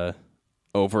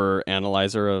over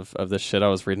analyzer of this shit, I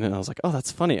was reading it and I was like, oh,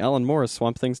 that's funny. Alan Moore is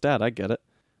Swamp Thing's dad. I get it.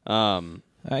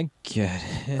 I get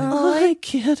it. Oh, I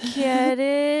get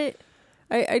it.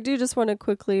 I do just want to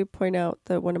quickly point out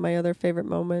that one of my other favorite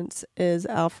moments is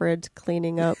Alfred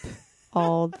cleaning up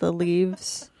all the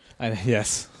leaves.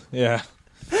 Yes. Yeah.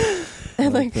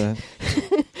 And like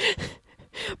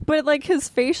but like his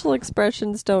facial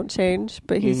expressions don't change,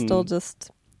 but he's still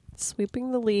just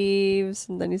sweeping the leaves,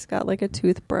 and then he's got like a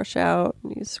toothbrush out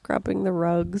and he's scrubbing the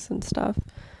rugs and stuff.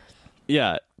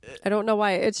 Yeah. I don't know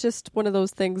why. It's just one of those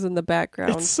things in the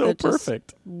background. It's so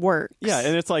perfect. Works. Yeah,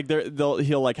 and it's like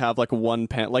he'll like have like one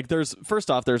pan. Like there's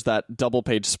that double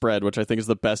page spread, which I think is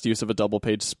the best use of a double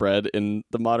page spread in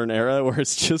the modern era, where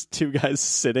it's just two guys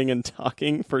sitting and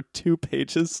talking for 2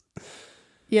 pages.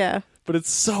 Yeah. But it's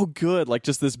so good. Like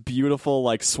just this beautiful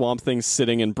like Swamp Thing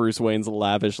sitting in Bruce Wayne's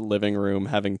lavish living room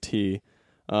having tea.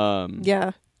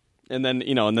 Yeah. And then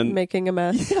making a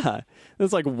mess. Yeah.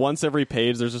 It's like once every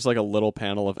page there's just like a little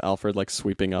panel of Alfred like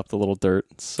sweeping up the little dirt.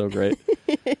 It's so great.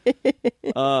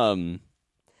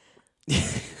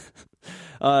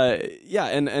 Yeah,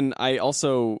 and I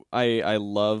also I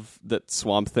love that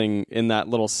Swamp Thing in that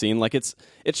little scene. Like it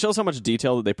shows how much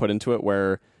detail that they put into it,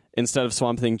 where instead of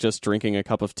Swamp Thing just drinking a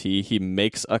cup of tea, he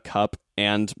makes a cup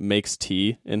and makes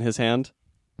tea in his hand.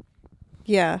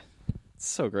 Yeah. It's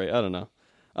so great. I don't know.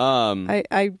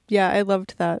 I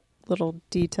loved that little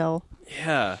detail.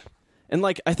 Yeah. And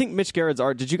like I think Mitch Gerard's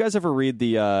art, did you guys ever read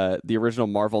the original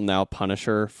Marvel Now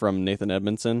Punisher from Nathan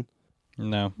Edmondson?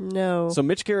 No. So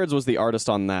Mitch Gerard's was the artist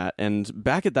on that, and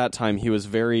back at that time he was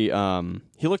very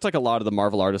he looked like a lot of the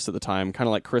Marvel artists at the time, kind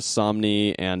of like Chris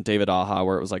Samnee and David Aja,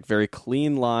 where it was like very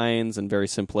clean lines and very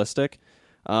simplistic.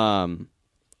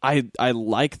 I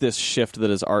like this shift that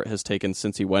his art has taken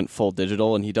since he went full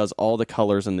digital, and he does all the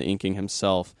colors and the inking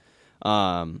himself.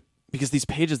 Because these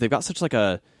pages, they've got such like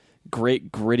a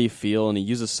great gritty feel, and he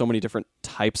uses so many different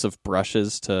types of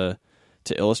brushes to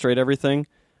illustrate everything.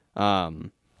 I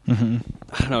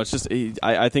don't know. It's just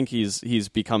I think he's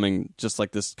becoming just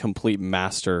like this complete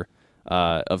master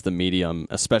of the medium,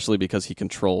 especially because he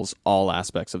controls all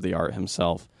aspects of the art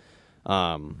himself.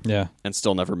 Yeah, and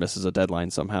still never misses a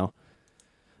deadline somehow.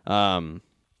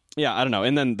 Yeah, I don't know.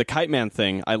 And then the Kite Man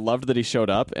thing, I loved that he showed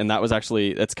up, and that was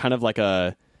actually, it's kind of like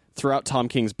throughout Tom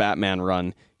King's Batman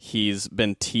run, he's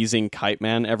been teasing Kite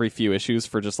Man every few issues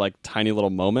for just like tiny little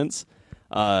moments.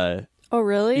 Oh,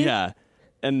 really? Yeah.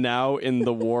 And now in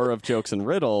the War of Jokes and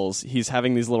Riddles, he's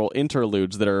having these little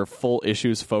interludes that are full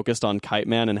issues focused on Kite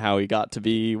Man and how he got to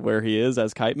be where he is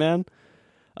as Kite Man.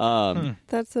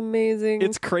 That's amazing.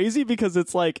 It's crazy because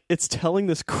it's like it's telling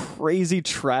this crazy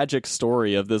tragic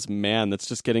story of this man that's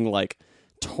just getting like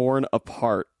torn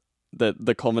apart. That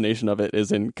the culmination of it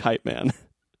is in Kite Man.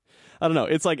 I don't know.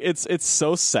 It's like it's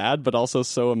so sad, but also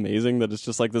so amazing that it's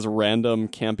just like this random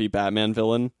campy Batman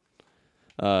villain.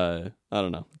 I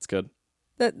don't know. It's good.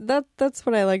 That's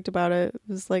what I liked about it. It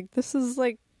was like, this is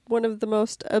like one of the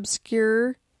most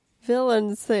obscure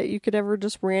villains that you could ever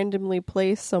just randomly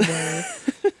place somewhere.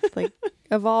 Like,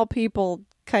 of all people,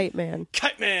 Kite Man.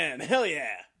 Kite Man, hell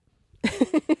yeah!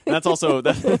 That's also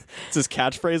that's his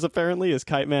catchphrase. Apparently, is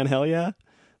Kite Man, hell yeah!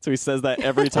 So he says that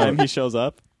every time he shows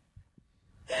up.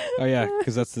 Oh yeah,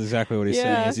 because that's exactly what he's saying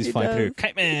as he's flying through.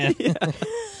 Kite Man.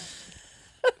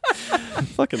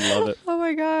 Fucking love it. Oh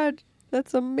my god,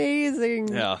 that's amazing.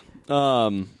 Yeah.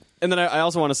 And then I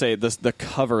also want to say this: the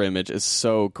cover image is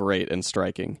so great and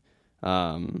striking.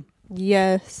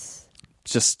 Yes.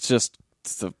 Just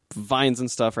the vines and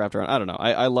stuff wrapped around. I don't know.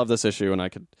 I love this issue, and I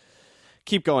could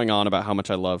keep going on about how much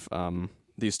I love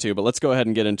these two. But let's go ahead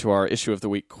and get into our issue of the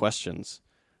week questions.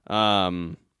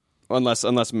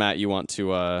 Unless Matt, you wanted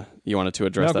to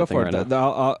address that thing right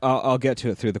now. I'll get to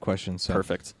it through the questions. So.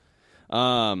 Perfect.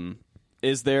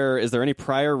 Is there any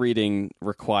prior reading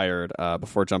required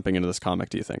before jumping into this comic,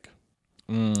 do you think?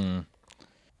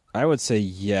 I would say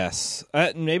yes.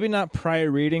 Maybe not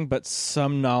prior reading, but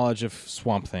some knowledge of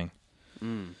Swamp Thing.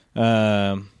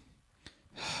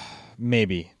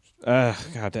 Maybe.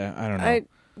 God damn, I don't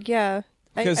know.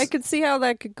 I could see how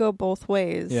that could go both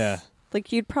ways. Yeah.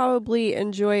 Like, you'd probably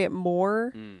enjoy it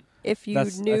more if you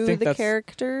knew the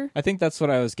character. I think that's what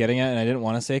I was getting at, and I didn't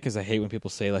want to say because I hate when people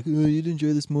say, like, oh, you'd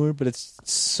enjoy this more, but it's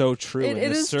so true in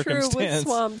this circumstance. It is true with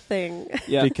Swamp Thing.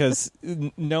 Yeah. Because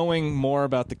knowing more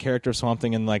about the character of Swamp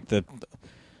Thing and, like, the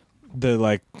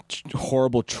like,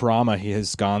 horrible trauma he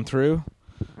has gone through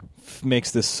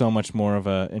makes this so much more of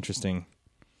a interesting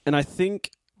And I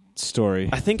think story.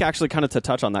 I think actually kind of to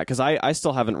touch on that, because I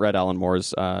still haven't read Alan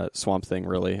Moore's Swamp Thing,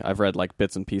 really. I've read like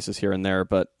bits and pieces here and there,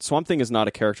 but Swamp Thing is not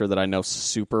a character that I know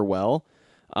super well.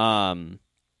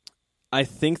 I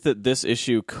think that this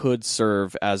issue could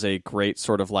serve as a great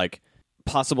sort of like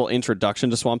possible introduction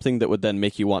to Swamp Thing that would then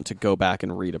make you want to go back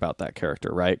and read about that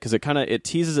character, right? Because it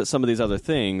teases at some of these other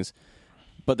things,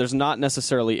 but there's not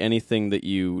necessarily anything that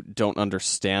you don't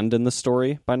understand in the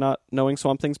story by not knowing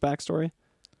Swamp Thing's backstory.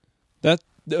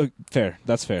 Fair.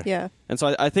 That's fair. Yeah. And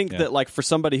so I think that like for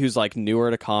somebody who's like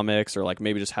newer to comics or like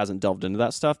maybe just hasn't delved into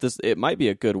that stuff, it might be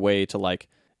a good way to like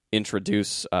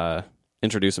introduce them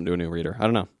to a new reader. I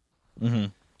don't know. Mm-hmm.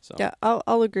 So yeah,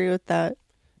 I'll agree with that.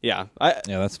 Yeah,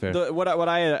 that's fair. What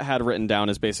I had written down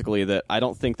is basically that I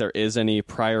don't think there is any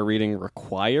prior reading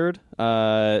required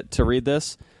to read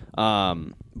this.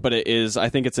 But I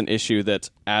think it's an issue that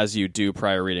as you do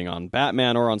prior reading on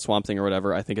Batman or on Swamp Thing or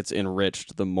whatever, I think it's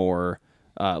enriched the more,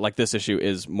 like this issue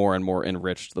is more and more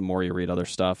enriched the more you read other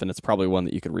stuff, and it's probably one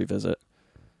that you could revisit.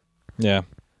 Yeah.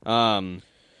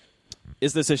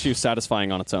 Is this issue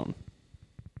satisfying on its own?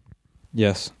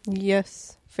 Yes.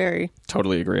 Yes, very.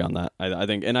 Totally agree on that. I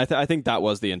think, and I think that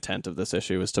was the intent of this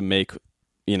issue, is to make,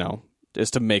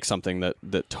 is to make something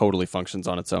that totally functions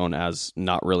on its own as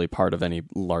not really part of any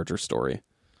larger story.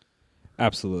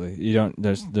 Absolutely. You don't.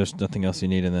 There's nothing else you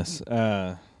need in this.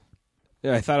 Yeah,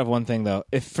 I thought of one thing though.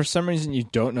 If for some reason you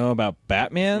don't know about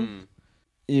Batman,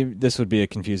 this would be a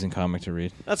confusing comic to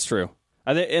read. That's true.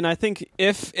 I think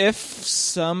if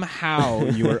somehow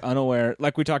you were unaware,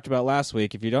 like we talked about last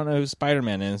week, if you don't know who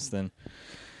Spider-Man is, then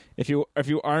if you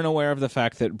aren't aware of the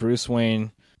fact that Bruce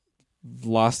Wayne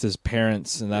lost his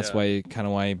parents and that's why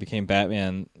he became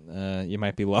Batman, you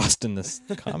might be lost in this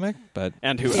comic. But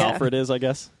and who Alfred is, I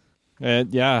guess.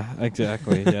 Yeah,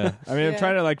 exactly. Yeah, I mean, I'm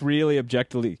trying to like really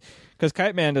objectively, because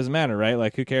Kite Man doesn't matter, right?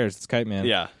 Like, who cares? It's Kite Man.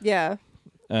 Yeah. Yeah.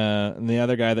 And the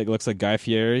other guy that looks like Guy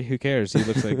Fieri, who cares? He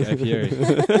looks like Guy Fieri.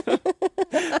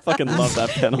 Fucking love that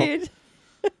panel.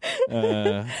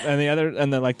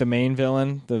 And the main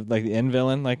villain, the end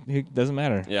villain, like, who doesn't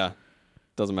matter. Yeah.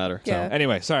 Doesn't matter. Yeah. So,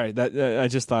 anyway, sorry. That I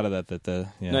just thought of that.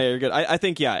 No, you're good. I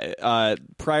think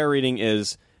prior reading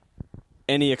is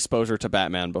any exposure to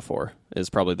Batman before is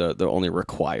probably the only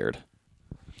required.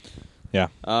 Yeah.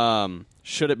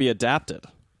 Should it be adapted?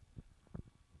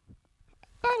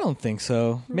 I don't think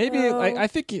so. Maybe No. I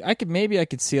think I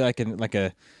could see like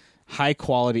a high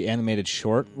quality animated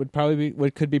short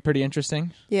could be pretty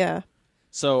interesting. Yeah.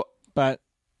 So, But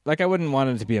like I wouldn't want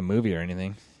it to be a movie or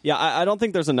anything. Yeah, I don't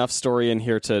think there's enough story in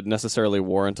here to necessarily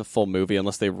warrant a full movie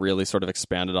unless they really sort of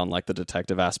expanded on like the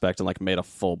detective aspect and like made a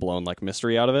full blown like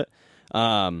mystery out of it.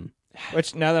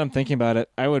 Which, now that I'm thinking about it,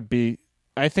 I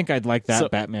think I'd like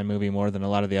that Batman movie more than a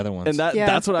lot of the other ones. And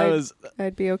that's what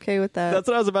I'd be okay with that. That's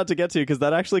what I was about to get to, because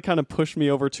that actually kind of pushed me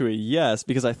over to a yes,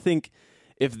 because I think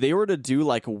if they were to do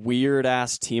like weird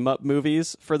ass team up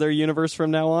movies for their universe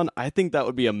from now on, I think that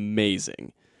would be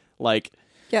amazing. Like,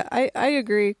 yeah, I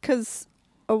agree, because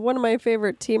one of my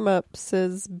favorite team ups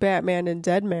is Batman and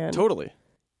Deadman. totally.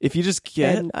 If you just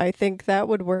get And I think that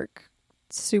would work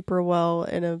super well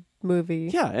in a movie.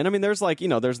 Yeah, and I mean, there's like,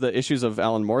 there's the issues of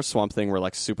Alan Moore's Swamp Thing where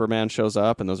like Superman shows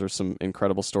up, and those are some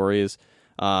incredible stories.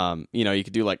 You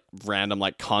could do like random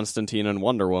like Constantine and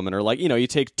Wonder Woman, or like, you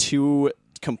take two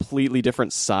completely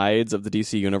different sides of the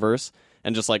DC universe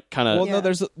and just like kind of. Well,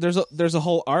 no, there's a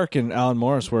whole arc in Alan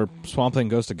Moore's where Swamp Thing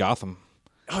goes to Gotham.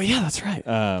 Oh yeah, that's right.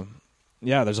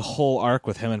 Yeah, there's a whole arc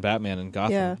with him and Batman in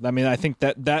Gotham. Yeah. I mean, I think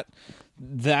that's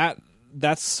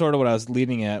sort of what I was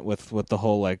leading at with the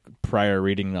whole like prior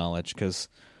reading knowledge, because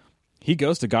he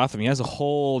goes to Gotham. He has a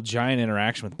whole giant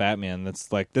interaction with Batman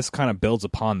that's like, this kind of builds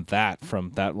upon that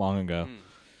from that long ago,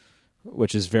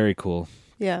 which is very cool.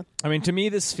 Yeah. I mean, to me,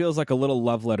 this feels like a little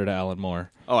love letter to Alan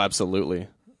Moore. Oh, absolutely.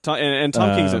 And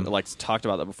Tom King's like talked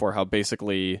about that before, how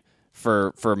basically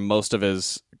for most of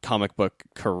his comic book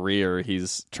career,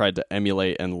 he's tried to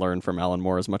emulate and learn from Alan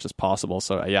Moore as much as possible.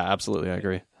 So yeah, absolutely, I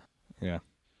agree. Yeah.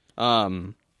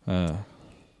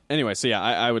 Anyway, so yeah,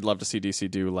 I would love to see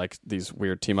DC do like these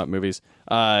weird team up movies.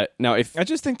 Now, if I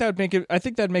just think that would make it, I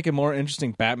think that'd make a more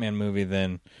interesting Batman movie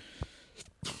than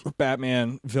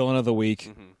Batman Villain of the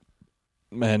Week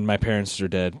and My Parents Are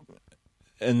Dead.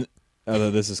 And although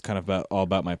this is kind of all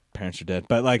about My Parents Are Dead,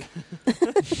 but like,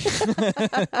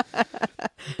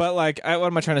 what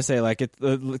am I trying to say? Like,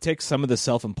 it takes some of the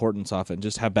self importance off it and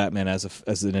just have Batman as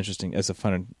an interesting, as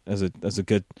a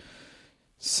good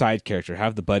side character.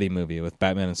 Have the buddy movie with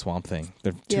Batman and Swamp Thing.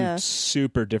 They're two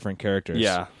super different characters.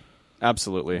 Yeah,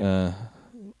 absolutely. No,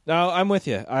 I'm with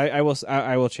you. I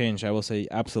will change. I will say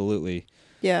absolutely.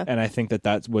 Yeah. And I think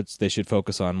that's what they should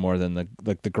focus on more than the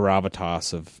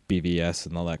gravitas of BVS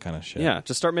and all that kind of shit. Yeah,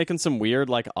 just start making some weird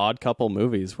like odd couple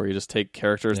movies where you just take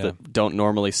characters that don't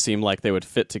normally seem like they would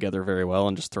fit together very well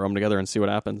and just throw them together and see what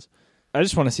happens. I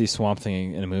just want to see Swamp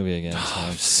Thing in a movie again.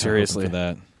 So Seriously. for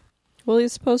that. Well,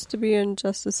 he's supposed to be in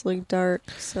Justice League Dark,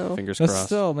 so Fingers But crossed.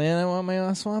 still, man, I want my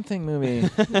own Swamp Thing movie.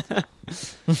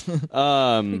 you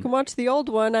can watch the old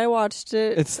one. I watched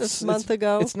it a month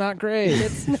ago. It's not great.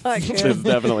 It's not It's good.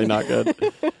 definitely not good.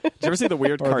 Did you ever see the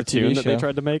weird Or the cartoon TV that they show.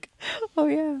 tried to make? Oh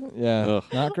yeah. Yeah, Ugh.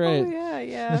 not great. Oh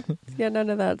yeah. Yeah, none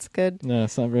of that's good. No,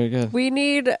 it's not very good. We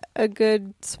need a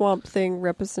good Swamp Thing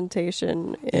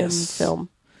representation in film.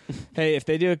 Hey, if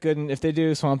they do it good, and if they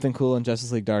do Swamp Thing cool in Justice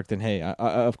League Dark, then hey,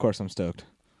 of course I'm stoked.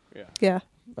 Yeah.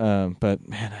 But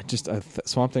man,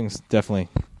 Swamp Thing's definitely.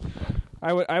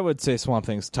 I would say Swamp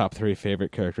Thing's top 3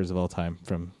 favorite characters of all time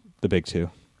from the big two.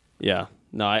 Yeah.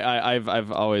 No,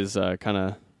 I've always kind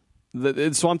of...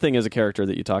 The Swamp Thing is a character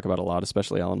that you talk about a lot,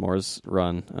 especially Alan Moore's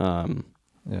run.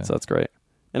 Yeah. So that's great.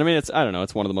 And I mean, it's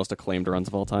one of the most acclaimed runs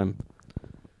of all time.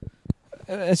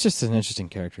 It's just an interesting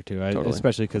character too, Totally.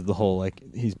 especially because the whole like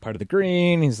he's part of the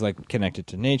green. He's like connected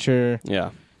to nature. Yeah.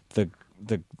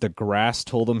 The grass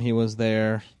told him he was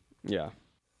there. Yeah.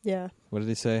 Yeah. What did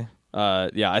he say?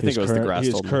 Yeah, I think it was the grass He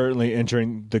is told me. currently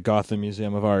entering the Gotham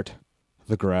Museum of Art.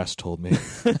 The grass told me.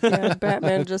 Yeah.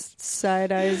 Batman just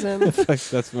side eyes him.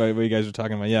 That's what you guys were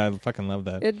talking about. Yeah, I fucking love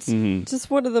that. It's Mhm. just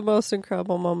one of the most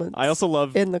incredible moments. I also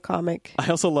love in the comic. I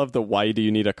also love the "Why do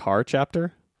you need a car"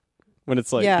 chapter. When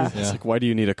it's like, Yeah. it's like, why do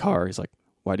you need a car? He's like,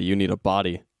 why do you need a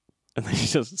body? And then he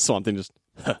just Swamp Thing just,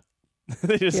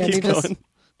 they just Yeah, keep he just-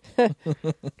 going.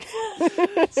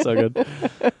 So good.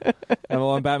 And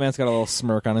when Batman's got a little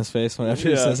smirk on his face whenever he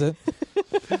Yeah. says it.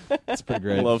 It's pretty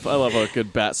great. I love a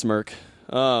good bat smirk.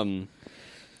 And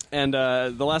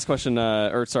the last question,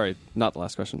 or sorry, not the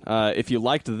last question. If you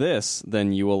liked this,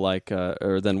 then you will like,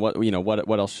 or then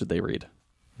what else should they read?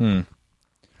 I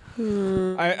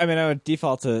mean, I would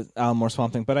default to Alan Moore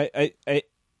Swamp Thing, but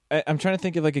I'm trying to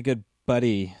think of like a good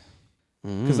buddy,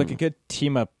 because like a good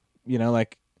team up,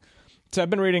 like. So I've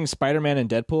been reading Spider-Man and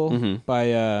Deadpool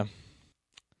by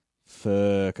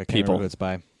fuck, I can't remember who it's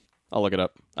by. I'll look it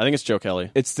up. I think it's Joe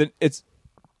Kelly.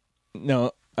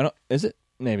 No, I don't. Is it?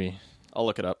 Maybe. I'll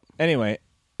look it up. Anyway,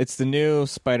 it's the new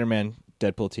Spider-Man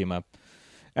Deadpool team up,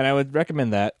 and I would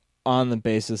recommend that on the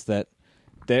basis that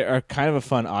they are kind of a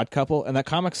fun odd couple, and that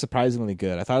comic's surprisingly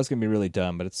good. I thought it was going to be really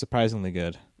dumb, but it's surprisingly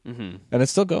good. Mm-hmm. and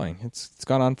it's still going. It's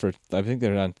gone on for, I think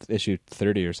they're on issue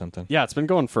 30 or something. Yeah, it's been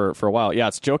going for a while. Yeah,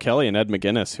 it's Joe Kelly and Ed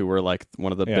McGuinness who were like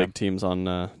one of the Yeah. big teams on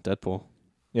Deadpool.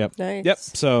 Yep. Nice. Yep.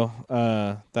 So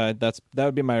that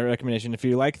would be my recommendation. If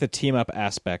you like the team up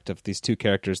aspect of these two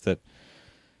characters, that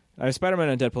Spider-Man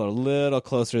and Deadpool are a little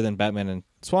closer than Batman and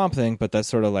Swamp Thing, but that's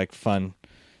sort of like fun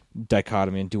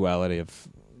dichotomy and duality of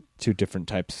two different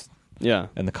types Yeah,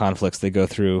 and the conflicts they go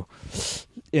through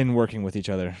in working with each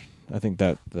other. I think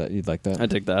that you'd like that. I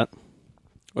dig that.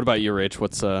 What about you, Rach?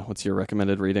 What's your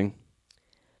recommended reading?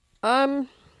 I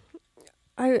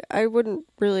wouldn't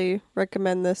really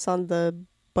recommend this on the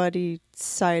buddy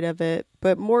side of it,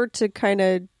 but more to kind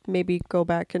of maybe go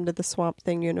back into the Swamp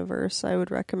Thing universe. I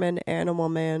would recommend Animal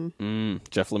Man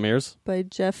Jeff Lemire's? by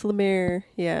Jeff Lemire.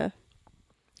 Yeah.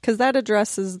 Because that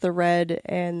addresses the red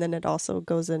and then it also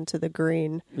goes into the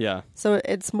green. Yeah. So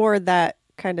it's more that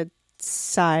kind of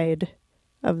side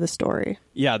of the story.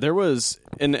 Yeah, there was,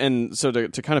 and so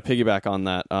to kind of piggyback on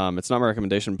that, it's not my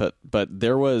recommendation, but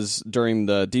there was during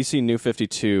the DC New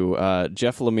 52,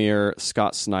 Jeff Lemire,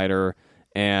 Scott Snyder,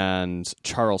 and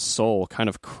Charles Soule kind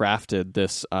of crafted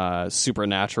this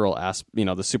supernatural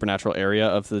the supernatural area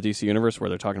of the DC universe where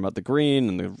they're talking about the green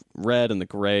and the red and the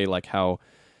gray, like how,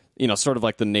 sort of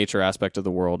like the nature aspect of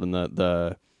the world and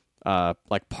the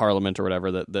like Parliament or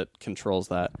whatever that controls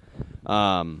that.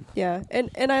 Yeah,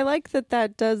 and I like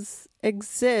that does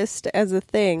exist as a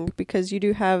thing because you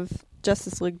do have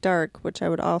Justice League Dark, which I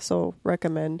would also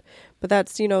recommend, but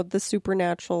that's the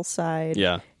supernatural side.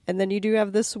 Yeah. And then you do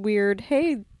have this weird,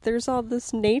 hey, there's all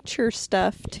this nature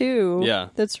stuff too. Yeah.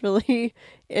 That's really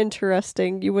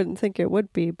interesting. You wouldn't think it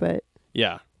would be, but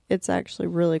Yeah. it's actually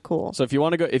really cool. So if you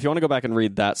want to go back and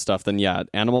read that stuff, then yeah,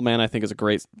 Animal Man I think is a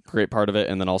great part of it,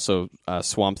 and then also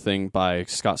Swamp Thing by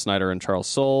Scott Snyder and Charles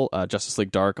Soule, Justice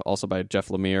League Dark also by Jeff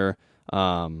Lemire,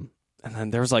 and then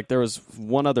there was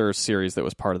one other series that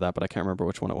was part of that, but I can't remember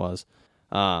which one it was.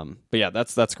 But yeah,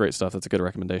 that's great stuff. That's a good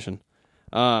recommendation.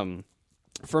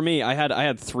 For me, I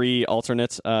had 3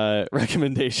 alternate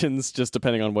recommendations, just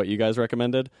depending on what you guys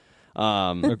recommended.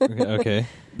 Okay.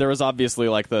 There was obviously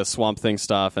like the Swamp Thing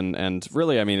stuff, and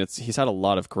really, I mean, he's had a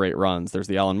lot of great runs. There's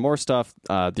the Alan Moore stuff.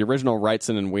 The original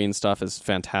Wrightson and Ween stuff is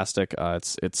fantastic.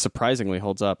 It surprisingly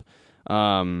holds up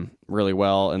really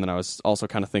well. And then I was also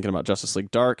kind of thinking about Justice League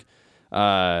Dark,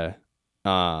 and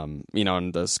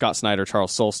the Scott Snyder,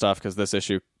 Charles Soule stuff, because this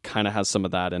issue kind of has some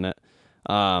of that in it.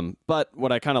 But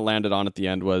what I kind of landed on at the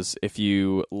end was, if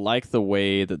you like the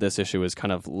way that this issue is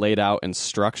kind of laid out and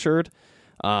structured,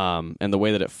 and the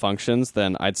way that it functions,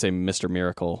 then I'd say Mr.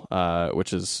 Miracle,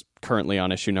 which is currently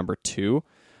on issue number 2.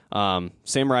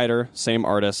 Same writer, same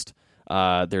artist.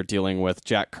 They're dealing with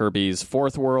Jack Kirby's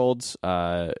Fourth World,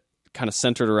 kind of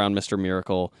centered around Mr.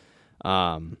 Miracle.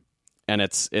 And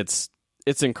it's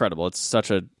incredible. It's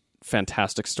such a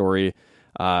fantastic story.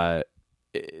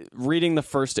 Reading the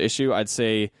first issue, I'd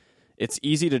say it's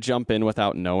easy to jump in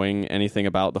without knowing anything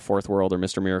about the Fourth World or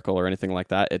Mr. Miracle or anything like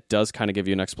that. It does kind of give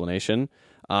you an explanation.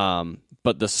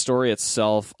 But the story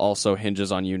itself also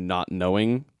hinges on you not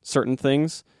knowing certain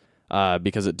things,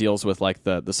 because it deals with like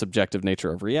the subjective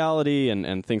nature of reality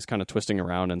and things kind of twisting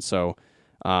around. And so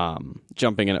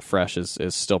jumping in it fresh is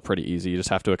still pretty easy. You just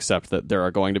have to accept that there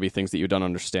are going to be things that you don't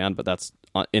understand, but that's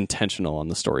intentional on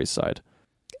the story's side.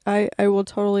 I will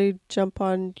totally jump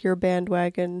on your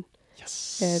bandwagon.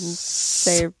 Yes. And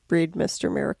say read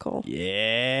Mr. Miracle.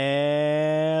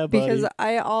 Yeah, buddy. Because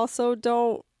I also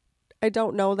don't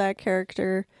know that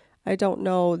character. I don't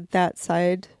know that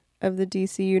side of the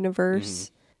DC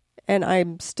universe. And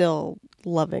I'm still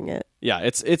loving it. Yeah,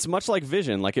 it's much like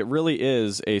Vision. Like, it really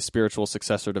is a spiritual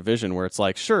successor to Vision, where it's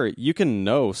like, sure, you can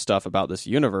know stuff about this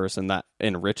universe and that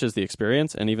enriches the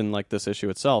experience, and even like this issue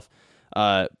itself.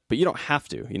 But you don't have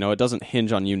to. It doesn't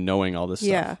hinge on you knowing all this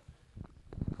stuff.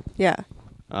 Yeah.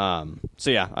 So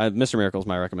yeah, Mr. Miracle is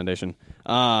my recommendation.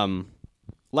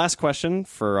 Last question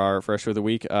for our issue of the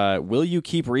week. Will you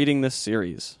keep reading this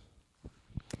series?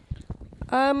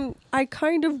 I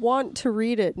kind of want to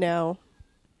read it now.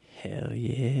 Hell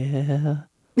yeah.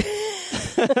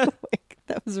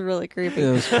 That was really creepy.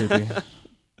 It was creepy.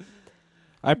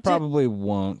 I probably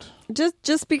won't.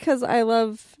 Just because I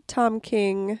love Tom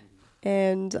King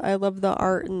and I love the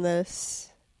art in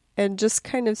this, and just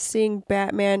kind of seeing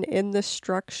Batman in the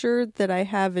structure that I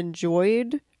have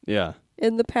enjoyed Yeah.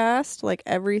 in the past, like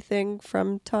everything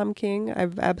from Tom King,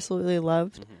 I've absolutely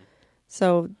loved.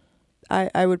 So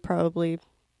I would probably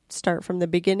start from the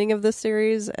beginning of the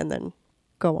series and then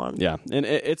go on. Yeah, and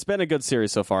it's been a good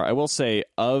series so far. I will say,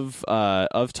 of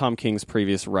Tom King's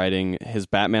previous writing, his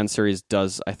Batman series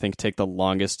does, I think, take the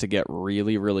longest to get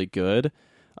really, really good.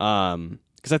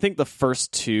 I think the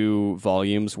first 2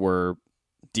 volumes were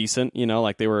decent,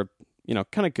 like they were,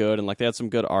 kind of good, and like they had some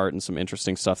good art and some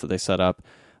interesting stuff that they set up.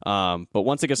 But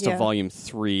once it gets to volume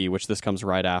 3, which this comes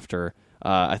right after,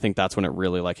 I think that's when it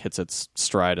really like hits its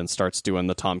stride and starts doing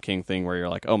the Tom King thing where you're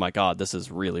like, oh my God, this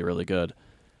is really, really good.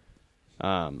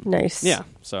 Nice. Yeah.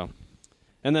 So,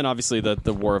 and then obviously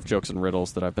the War of Jokes and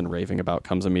Riddles that I've been raving about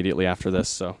comes immediately after this.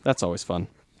 So that's always fun.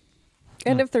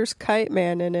 And if there's Kite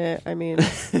Man in it, I mean,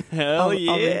 Hell I'll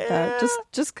read that.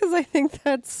 Just because I think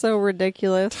that's so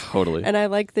ridiculous. Totally. And I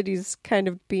like that he's kind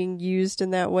of being used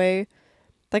in that way.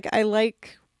 Like, I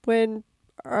like when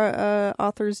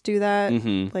authors do that.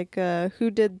 Mm-hmm. Like,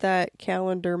 who did that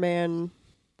Calendar Man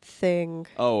thing?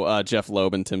 Oh, Jeff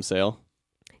Loeb and Tim Sale.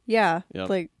 Yeah. Yep.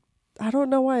 Like, I don't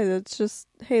know why. That's just,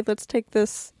 hey, let's take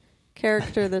this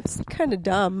character that's kind of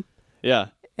dumb Yeah.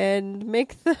 and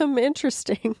make them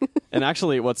interesting. And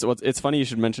actually, it's funny you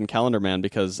should mention Calendar Man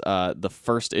because the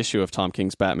first issue of Tom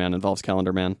King's Batman involves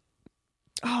Calendar Man.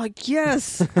 Oh,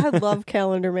 yes. I love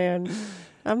Calendar Man.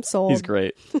 I'm sold. He's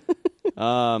great.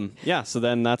 Yeah, so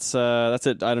then that's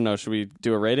it. I don't know. Should we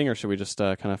do a rating or should we just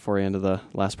kind of foray into the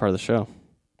last part of the show?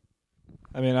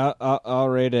 I mean, I'll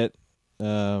rate it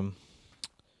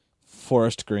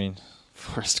forest green.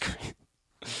 Forest green.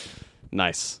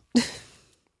 Nice.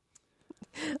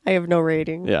 I have no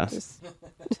rating. Yeah.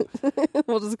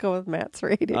 We'll just go with Matt's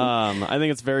rating. I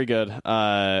think it's very good.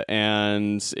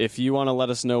 And if you want to let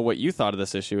us know what you thought of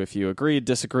this issue, if you agreed,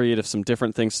 disagreed, if some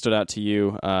different things stood out to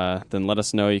you, then let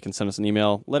us know. You can send us an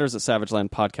email,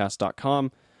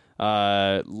 letters@savagelandpodcast.com.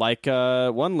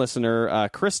 One listener,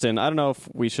 Kristen, I don't know if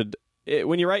we should...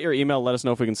 when you write your email, let us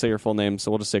know if we can say your full name, so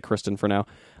we'll just say Kristen for now.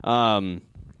 I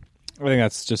think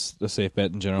that's just a safe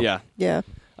bet in general. Yeah. Yeah.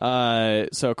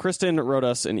 So Kristen wrote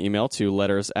us an email to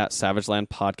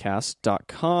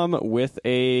letters@savagelandpodcast.com with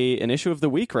an issue of the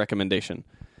week recommendation.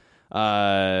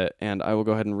 And I will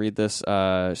go ahead and read this.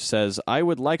 She says, I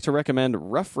would like to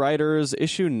recommend Rough Riders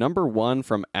issue number 1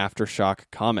 from Aftershock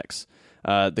Comics.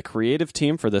 The creative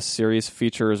team for this series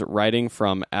features writing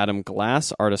from Adam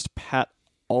Glass, artist Pat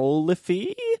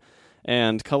Oliphey,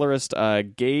 and colorist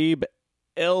Gabe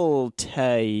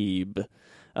Eltaib.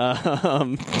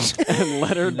 And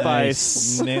lettered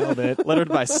Nice. by Nailed it. lettered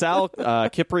by Sal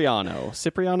Cipriano,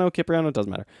 doesn't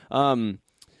matter.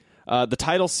 The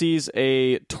title sees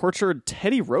a tortured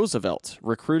Teddy Roosevelt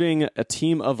recruiting a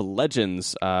team of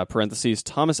legends, parentheses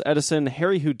Thomas Edison,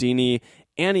 Harry Houdini,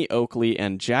 Annie Oakley,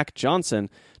 and Jack Johnson,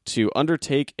 to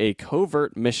undertake a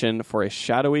covert mission for a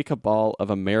shadowy cabal of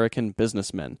American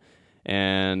businessmen.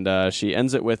 And she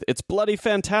ends it with, it's bloody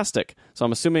fantastic. So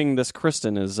I'm assuming this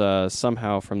Kristen is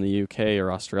somehow from the UK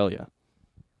or Australia.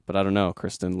 But I don't know,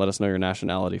 Kristen. Let us know your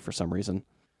nationality for some reason.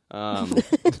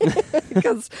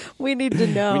 Because we need to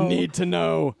know. We need to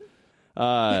know.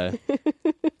 I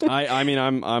mean,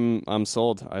 I'm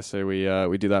sold. I say we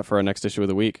do that for our next issue of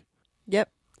the week. Yep.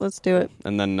 Let's do it.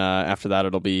 And then after that,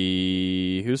 it'll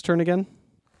be whose turn again?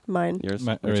 Mine. Yours.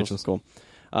 Rachel's. Cool.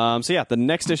 So yeah, the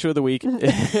next issue of the week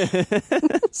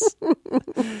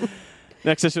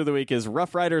is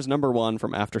Rough Riders number 1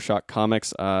 from Aftershock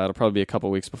Comics. It'll probably be a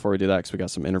couple weeks before we do that because we got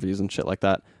some interviews and shit like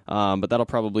that. But that'll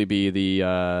probably be the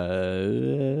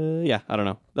I don't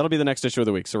know. That'll be the next issue of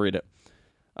the week. So read it.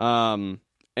 And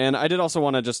I did also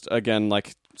want to just again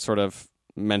like sort of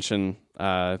mention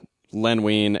Len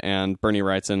Wein and Bernie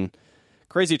Wrightson.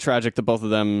 Crazy tragic that both of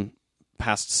them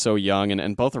passed so young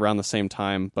and both around the same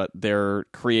time, but their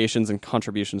creations and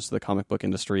contributions to the comic book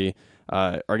industry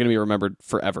are going to be remembered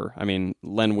forever. I mean,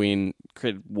 Len Wein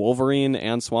created Wolverine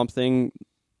and Swamp Thing.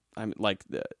 I'm like,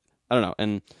 I don't know.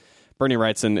 And Bernie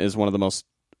Wrightson is one of the most,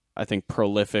 I think,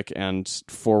 prolific and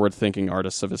forward-thinking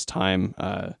artists of his time.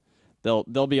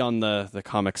 They'll be on the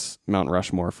comics Mount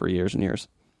Rushmore for years and years.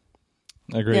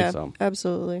 Agreed. Yeah, So.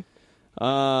 absolutely.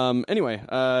 Anyway,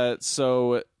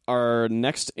 so our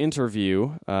next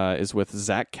interview is with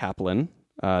Zach Kaplan,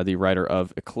 the writer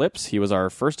of Eclipse. He was our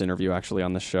first interview, actually,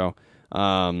 on this show.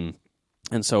 And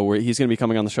so he's going to be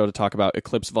coming on the show to talk about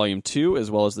Eclipse Volume 2, as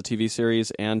well as the TV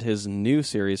series, and his new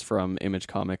series from Image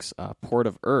Comics, Port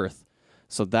of Earth.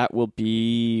 So that will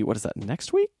be, what is that,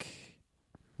 next week?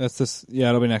 That's this. Yeah,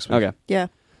 it'll be next week. Okay. Yeah.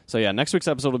 So yeah, next week's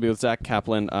episode will be with Zach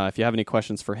Kaplan. If you have any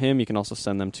questions for him, you can also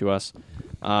send them to us.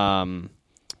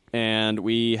 And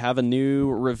we have a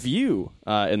new review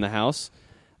in the house.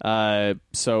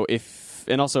 So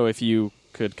if you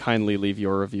could kindly leave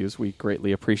your reviews, we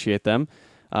greatly appreciate them.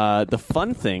 The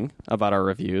fun thing about our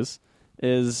reviews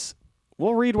is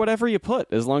we'll read whatever you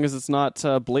put, as long as it's not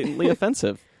blatantly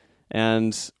offensive.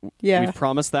 And we've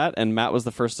promised that, and Matt was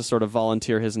the first to sort of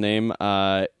volunteer his name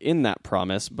in that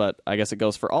promise, but I guess it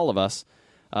goes for all of us.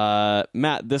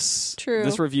 Matt, this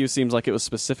review seems like it was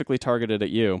specifically targeted at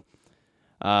you.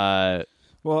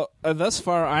 Well, thus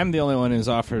far, I'm the only one who's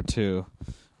offered to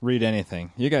read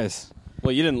anything. You guys...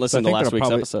 Well, you didn't listen to last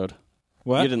week's episode.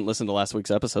 What? You didn't listen to last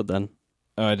week's episode then.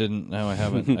 Oh, I didn't. No, I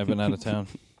haven't. I've been out of town.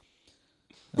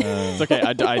 It's okay.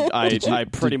 I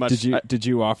pretty much... Did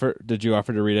you offer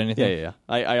to read anything? Yeah.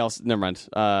 I also... Never mind.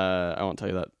 I won't tell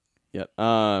you that yet.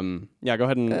 Yeah, go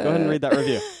ahead and read that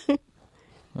review.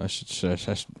 Should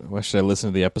I listen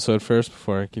to the episode first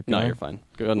before I keep going? No, you're fine.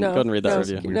 Go ahead and read that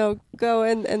review. No, go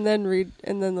and then read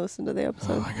and then listen to the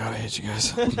episode. Oh my god, I hate you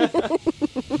guys.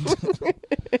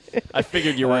 I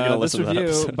figured you weren't going to listen to that episode.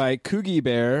 This review by Coogie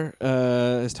Bear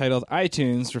is titled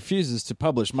 "iTunes Refuses to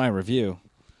Publish My Review."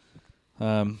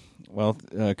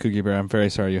 Coogie Bear, I'm very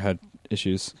sorry you had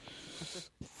issues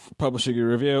publishing your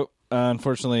review.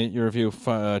 Unfortunately, your review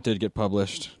did get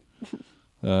published.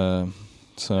 Did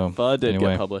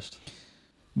get published.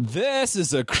 This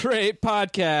is a great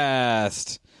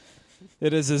podcast.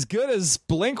 It is as good as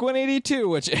Blink-182,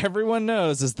 which everyone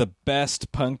knows is the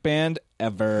best punk band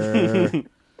ever.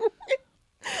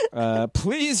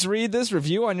 Please read this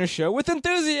review on your show with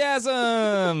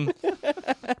enthusiasm.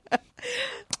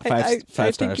 Five I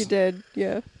stars. think you did.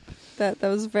 Yeah, that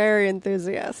was very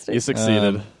enthusiastic. You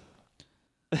succeeded.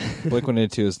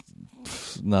 Blink-182 is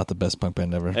not the best punk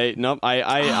band ever. Hey, nope.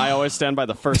 I always stand by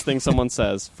the first thing someone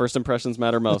says. First impressions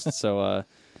matter most. So I'm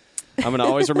going to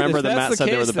always remember that Matt said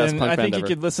they were the best punk band ever. I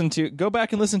think you could go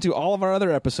back and listen to all of our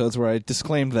other episodes where I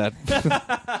disclaimed that.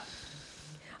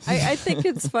 I think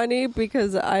it's funny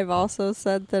because I've also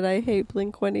said that I hate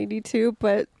Blink-182,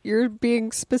 but you're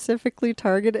being specifically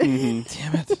targeted.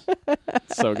 Mm-hmm. Damn it.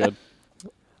 So good.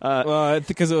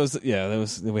 Because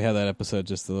we had that episode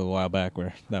just a little while back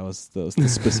where that was the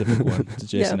specific one that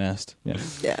Jason asked.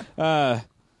 Yeah.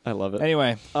 I love it.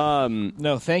 Anyway,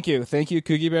 no, thank you,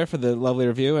 Coogie Bear, for the lovely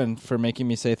review and for making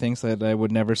me say things that I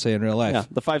would never say in real life. Yeah,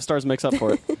 the 5 stars makes up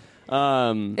for it.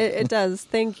 It does.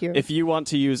 Thank you. If you want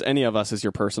to use any of us as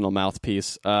your personal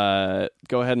mouthpiece, go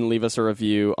ahead and leave us a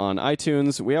review on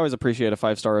iTunes. We always appreciate a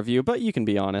 5-star review, but you can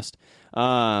be honest. If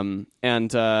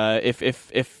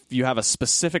you have a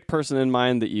specific person in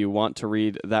mind that you want to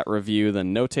read that review,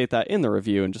 then notate that in the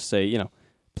review and just say,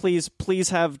 please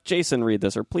have Jason read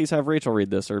this, or please have Rachel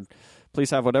read this, or please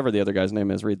have whatever the other guy's name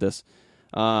is read this.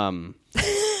 That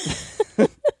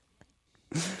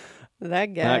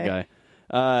guy.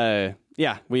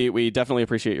 Yeah, we definitely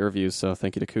appreciate your reviews, so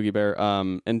thank you to Coogie Bear.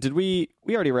 And did we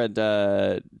already read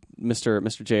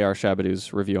Mr. J.R.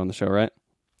 Shabadoo's review on the show, right?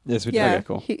 Yes, we did. Yeah, okay,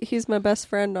 cool. He's my best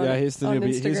friend on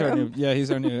Instagram. He's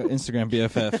our new Instagram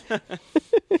BFF.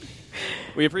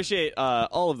 We appreciate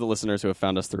all of the listeners who have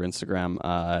found us through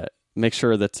Instagram. Make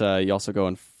sure that you also go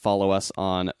and follow us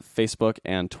on Facebook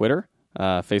and Twitter.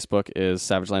 Facebook is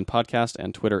Savageland Podcast,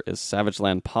 and Twitter is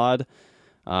Savageland Pod.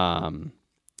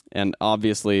 And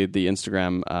obviously, the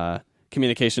Instagram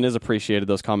communication is appreciated.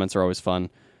 Those comments are always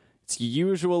fun. It's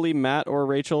usually Matt or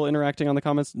Rachel interacting on the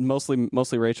comments,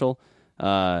 mostly Rachel.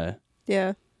 Yeah.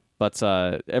 But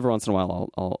every once in a while,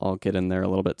 I'll get in there a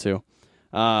little bit too.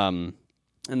 And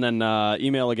then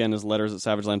email again is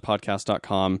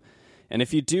letters@savagelandpodcast.com. And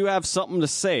if you do have something to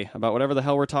say about whatever the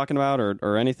hell we're talking about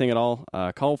or anything at all,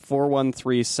 call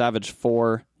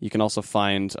 413-SAVAGE-4. You can also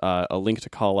find a link to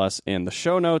call us in the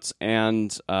show notes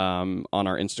and on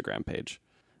our Instagram page.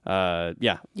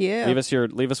 Yeah. Leave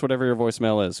us whatever your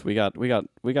voicemail is. We got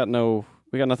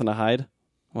nothing to hide.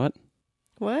 What?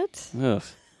 Ugh.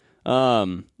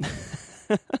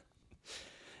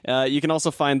 You can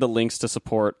also find the links to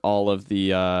support all of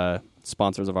the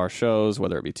sponsors of our shows,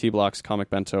 whether it be T-Blocks,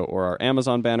 Comic Bento, or our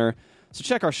Amazon banner. So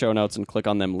check our show notes and click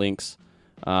on them links.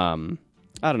 I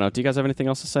don't know. Do you guys have anything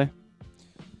else to say?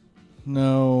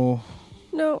 No,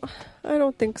 I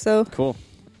don't think so. Cool.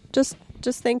 Just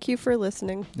thank you for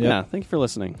listening. Yep. Yeah, thank you for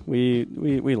listening. We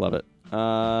love it.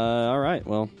 All right.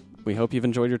 Well, we hope you've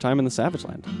enjoyed your time in the Savage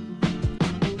Land.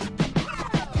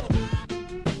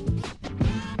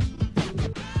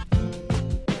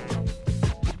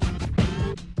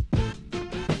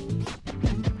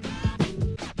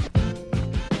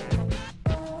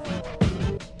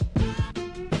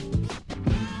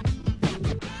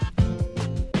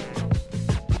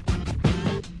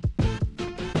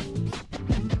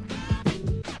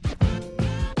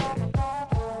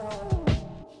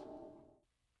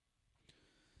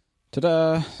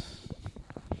 Ta-da!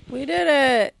 We did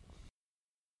it.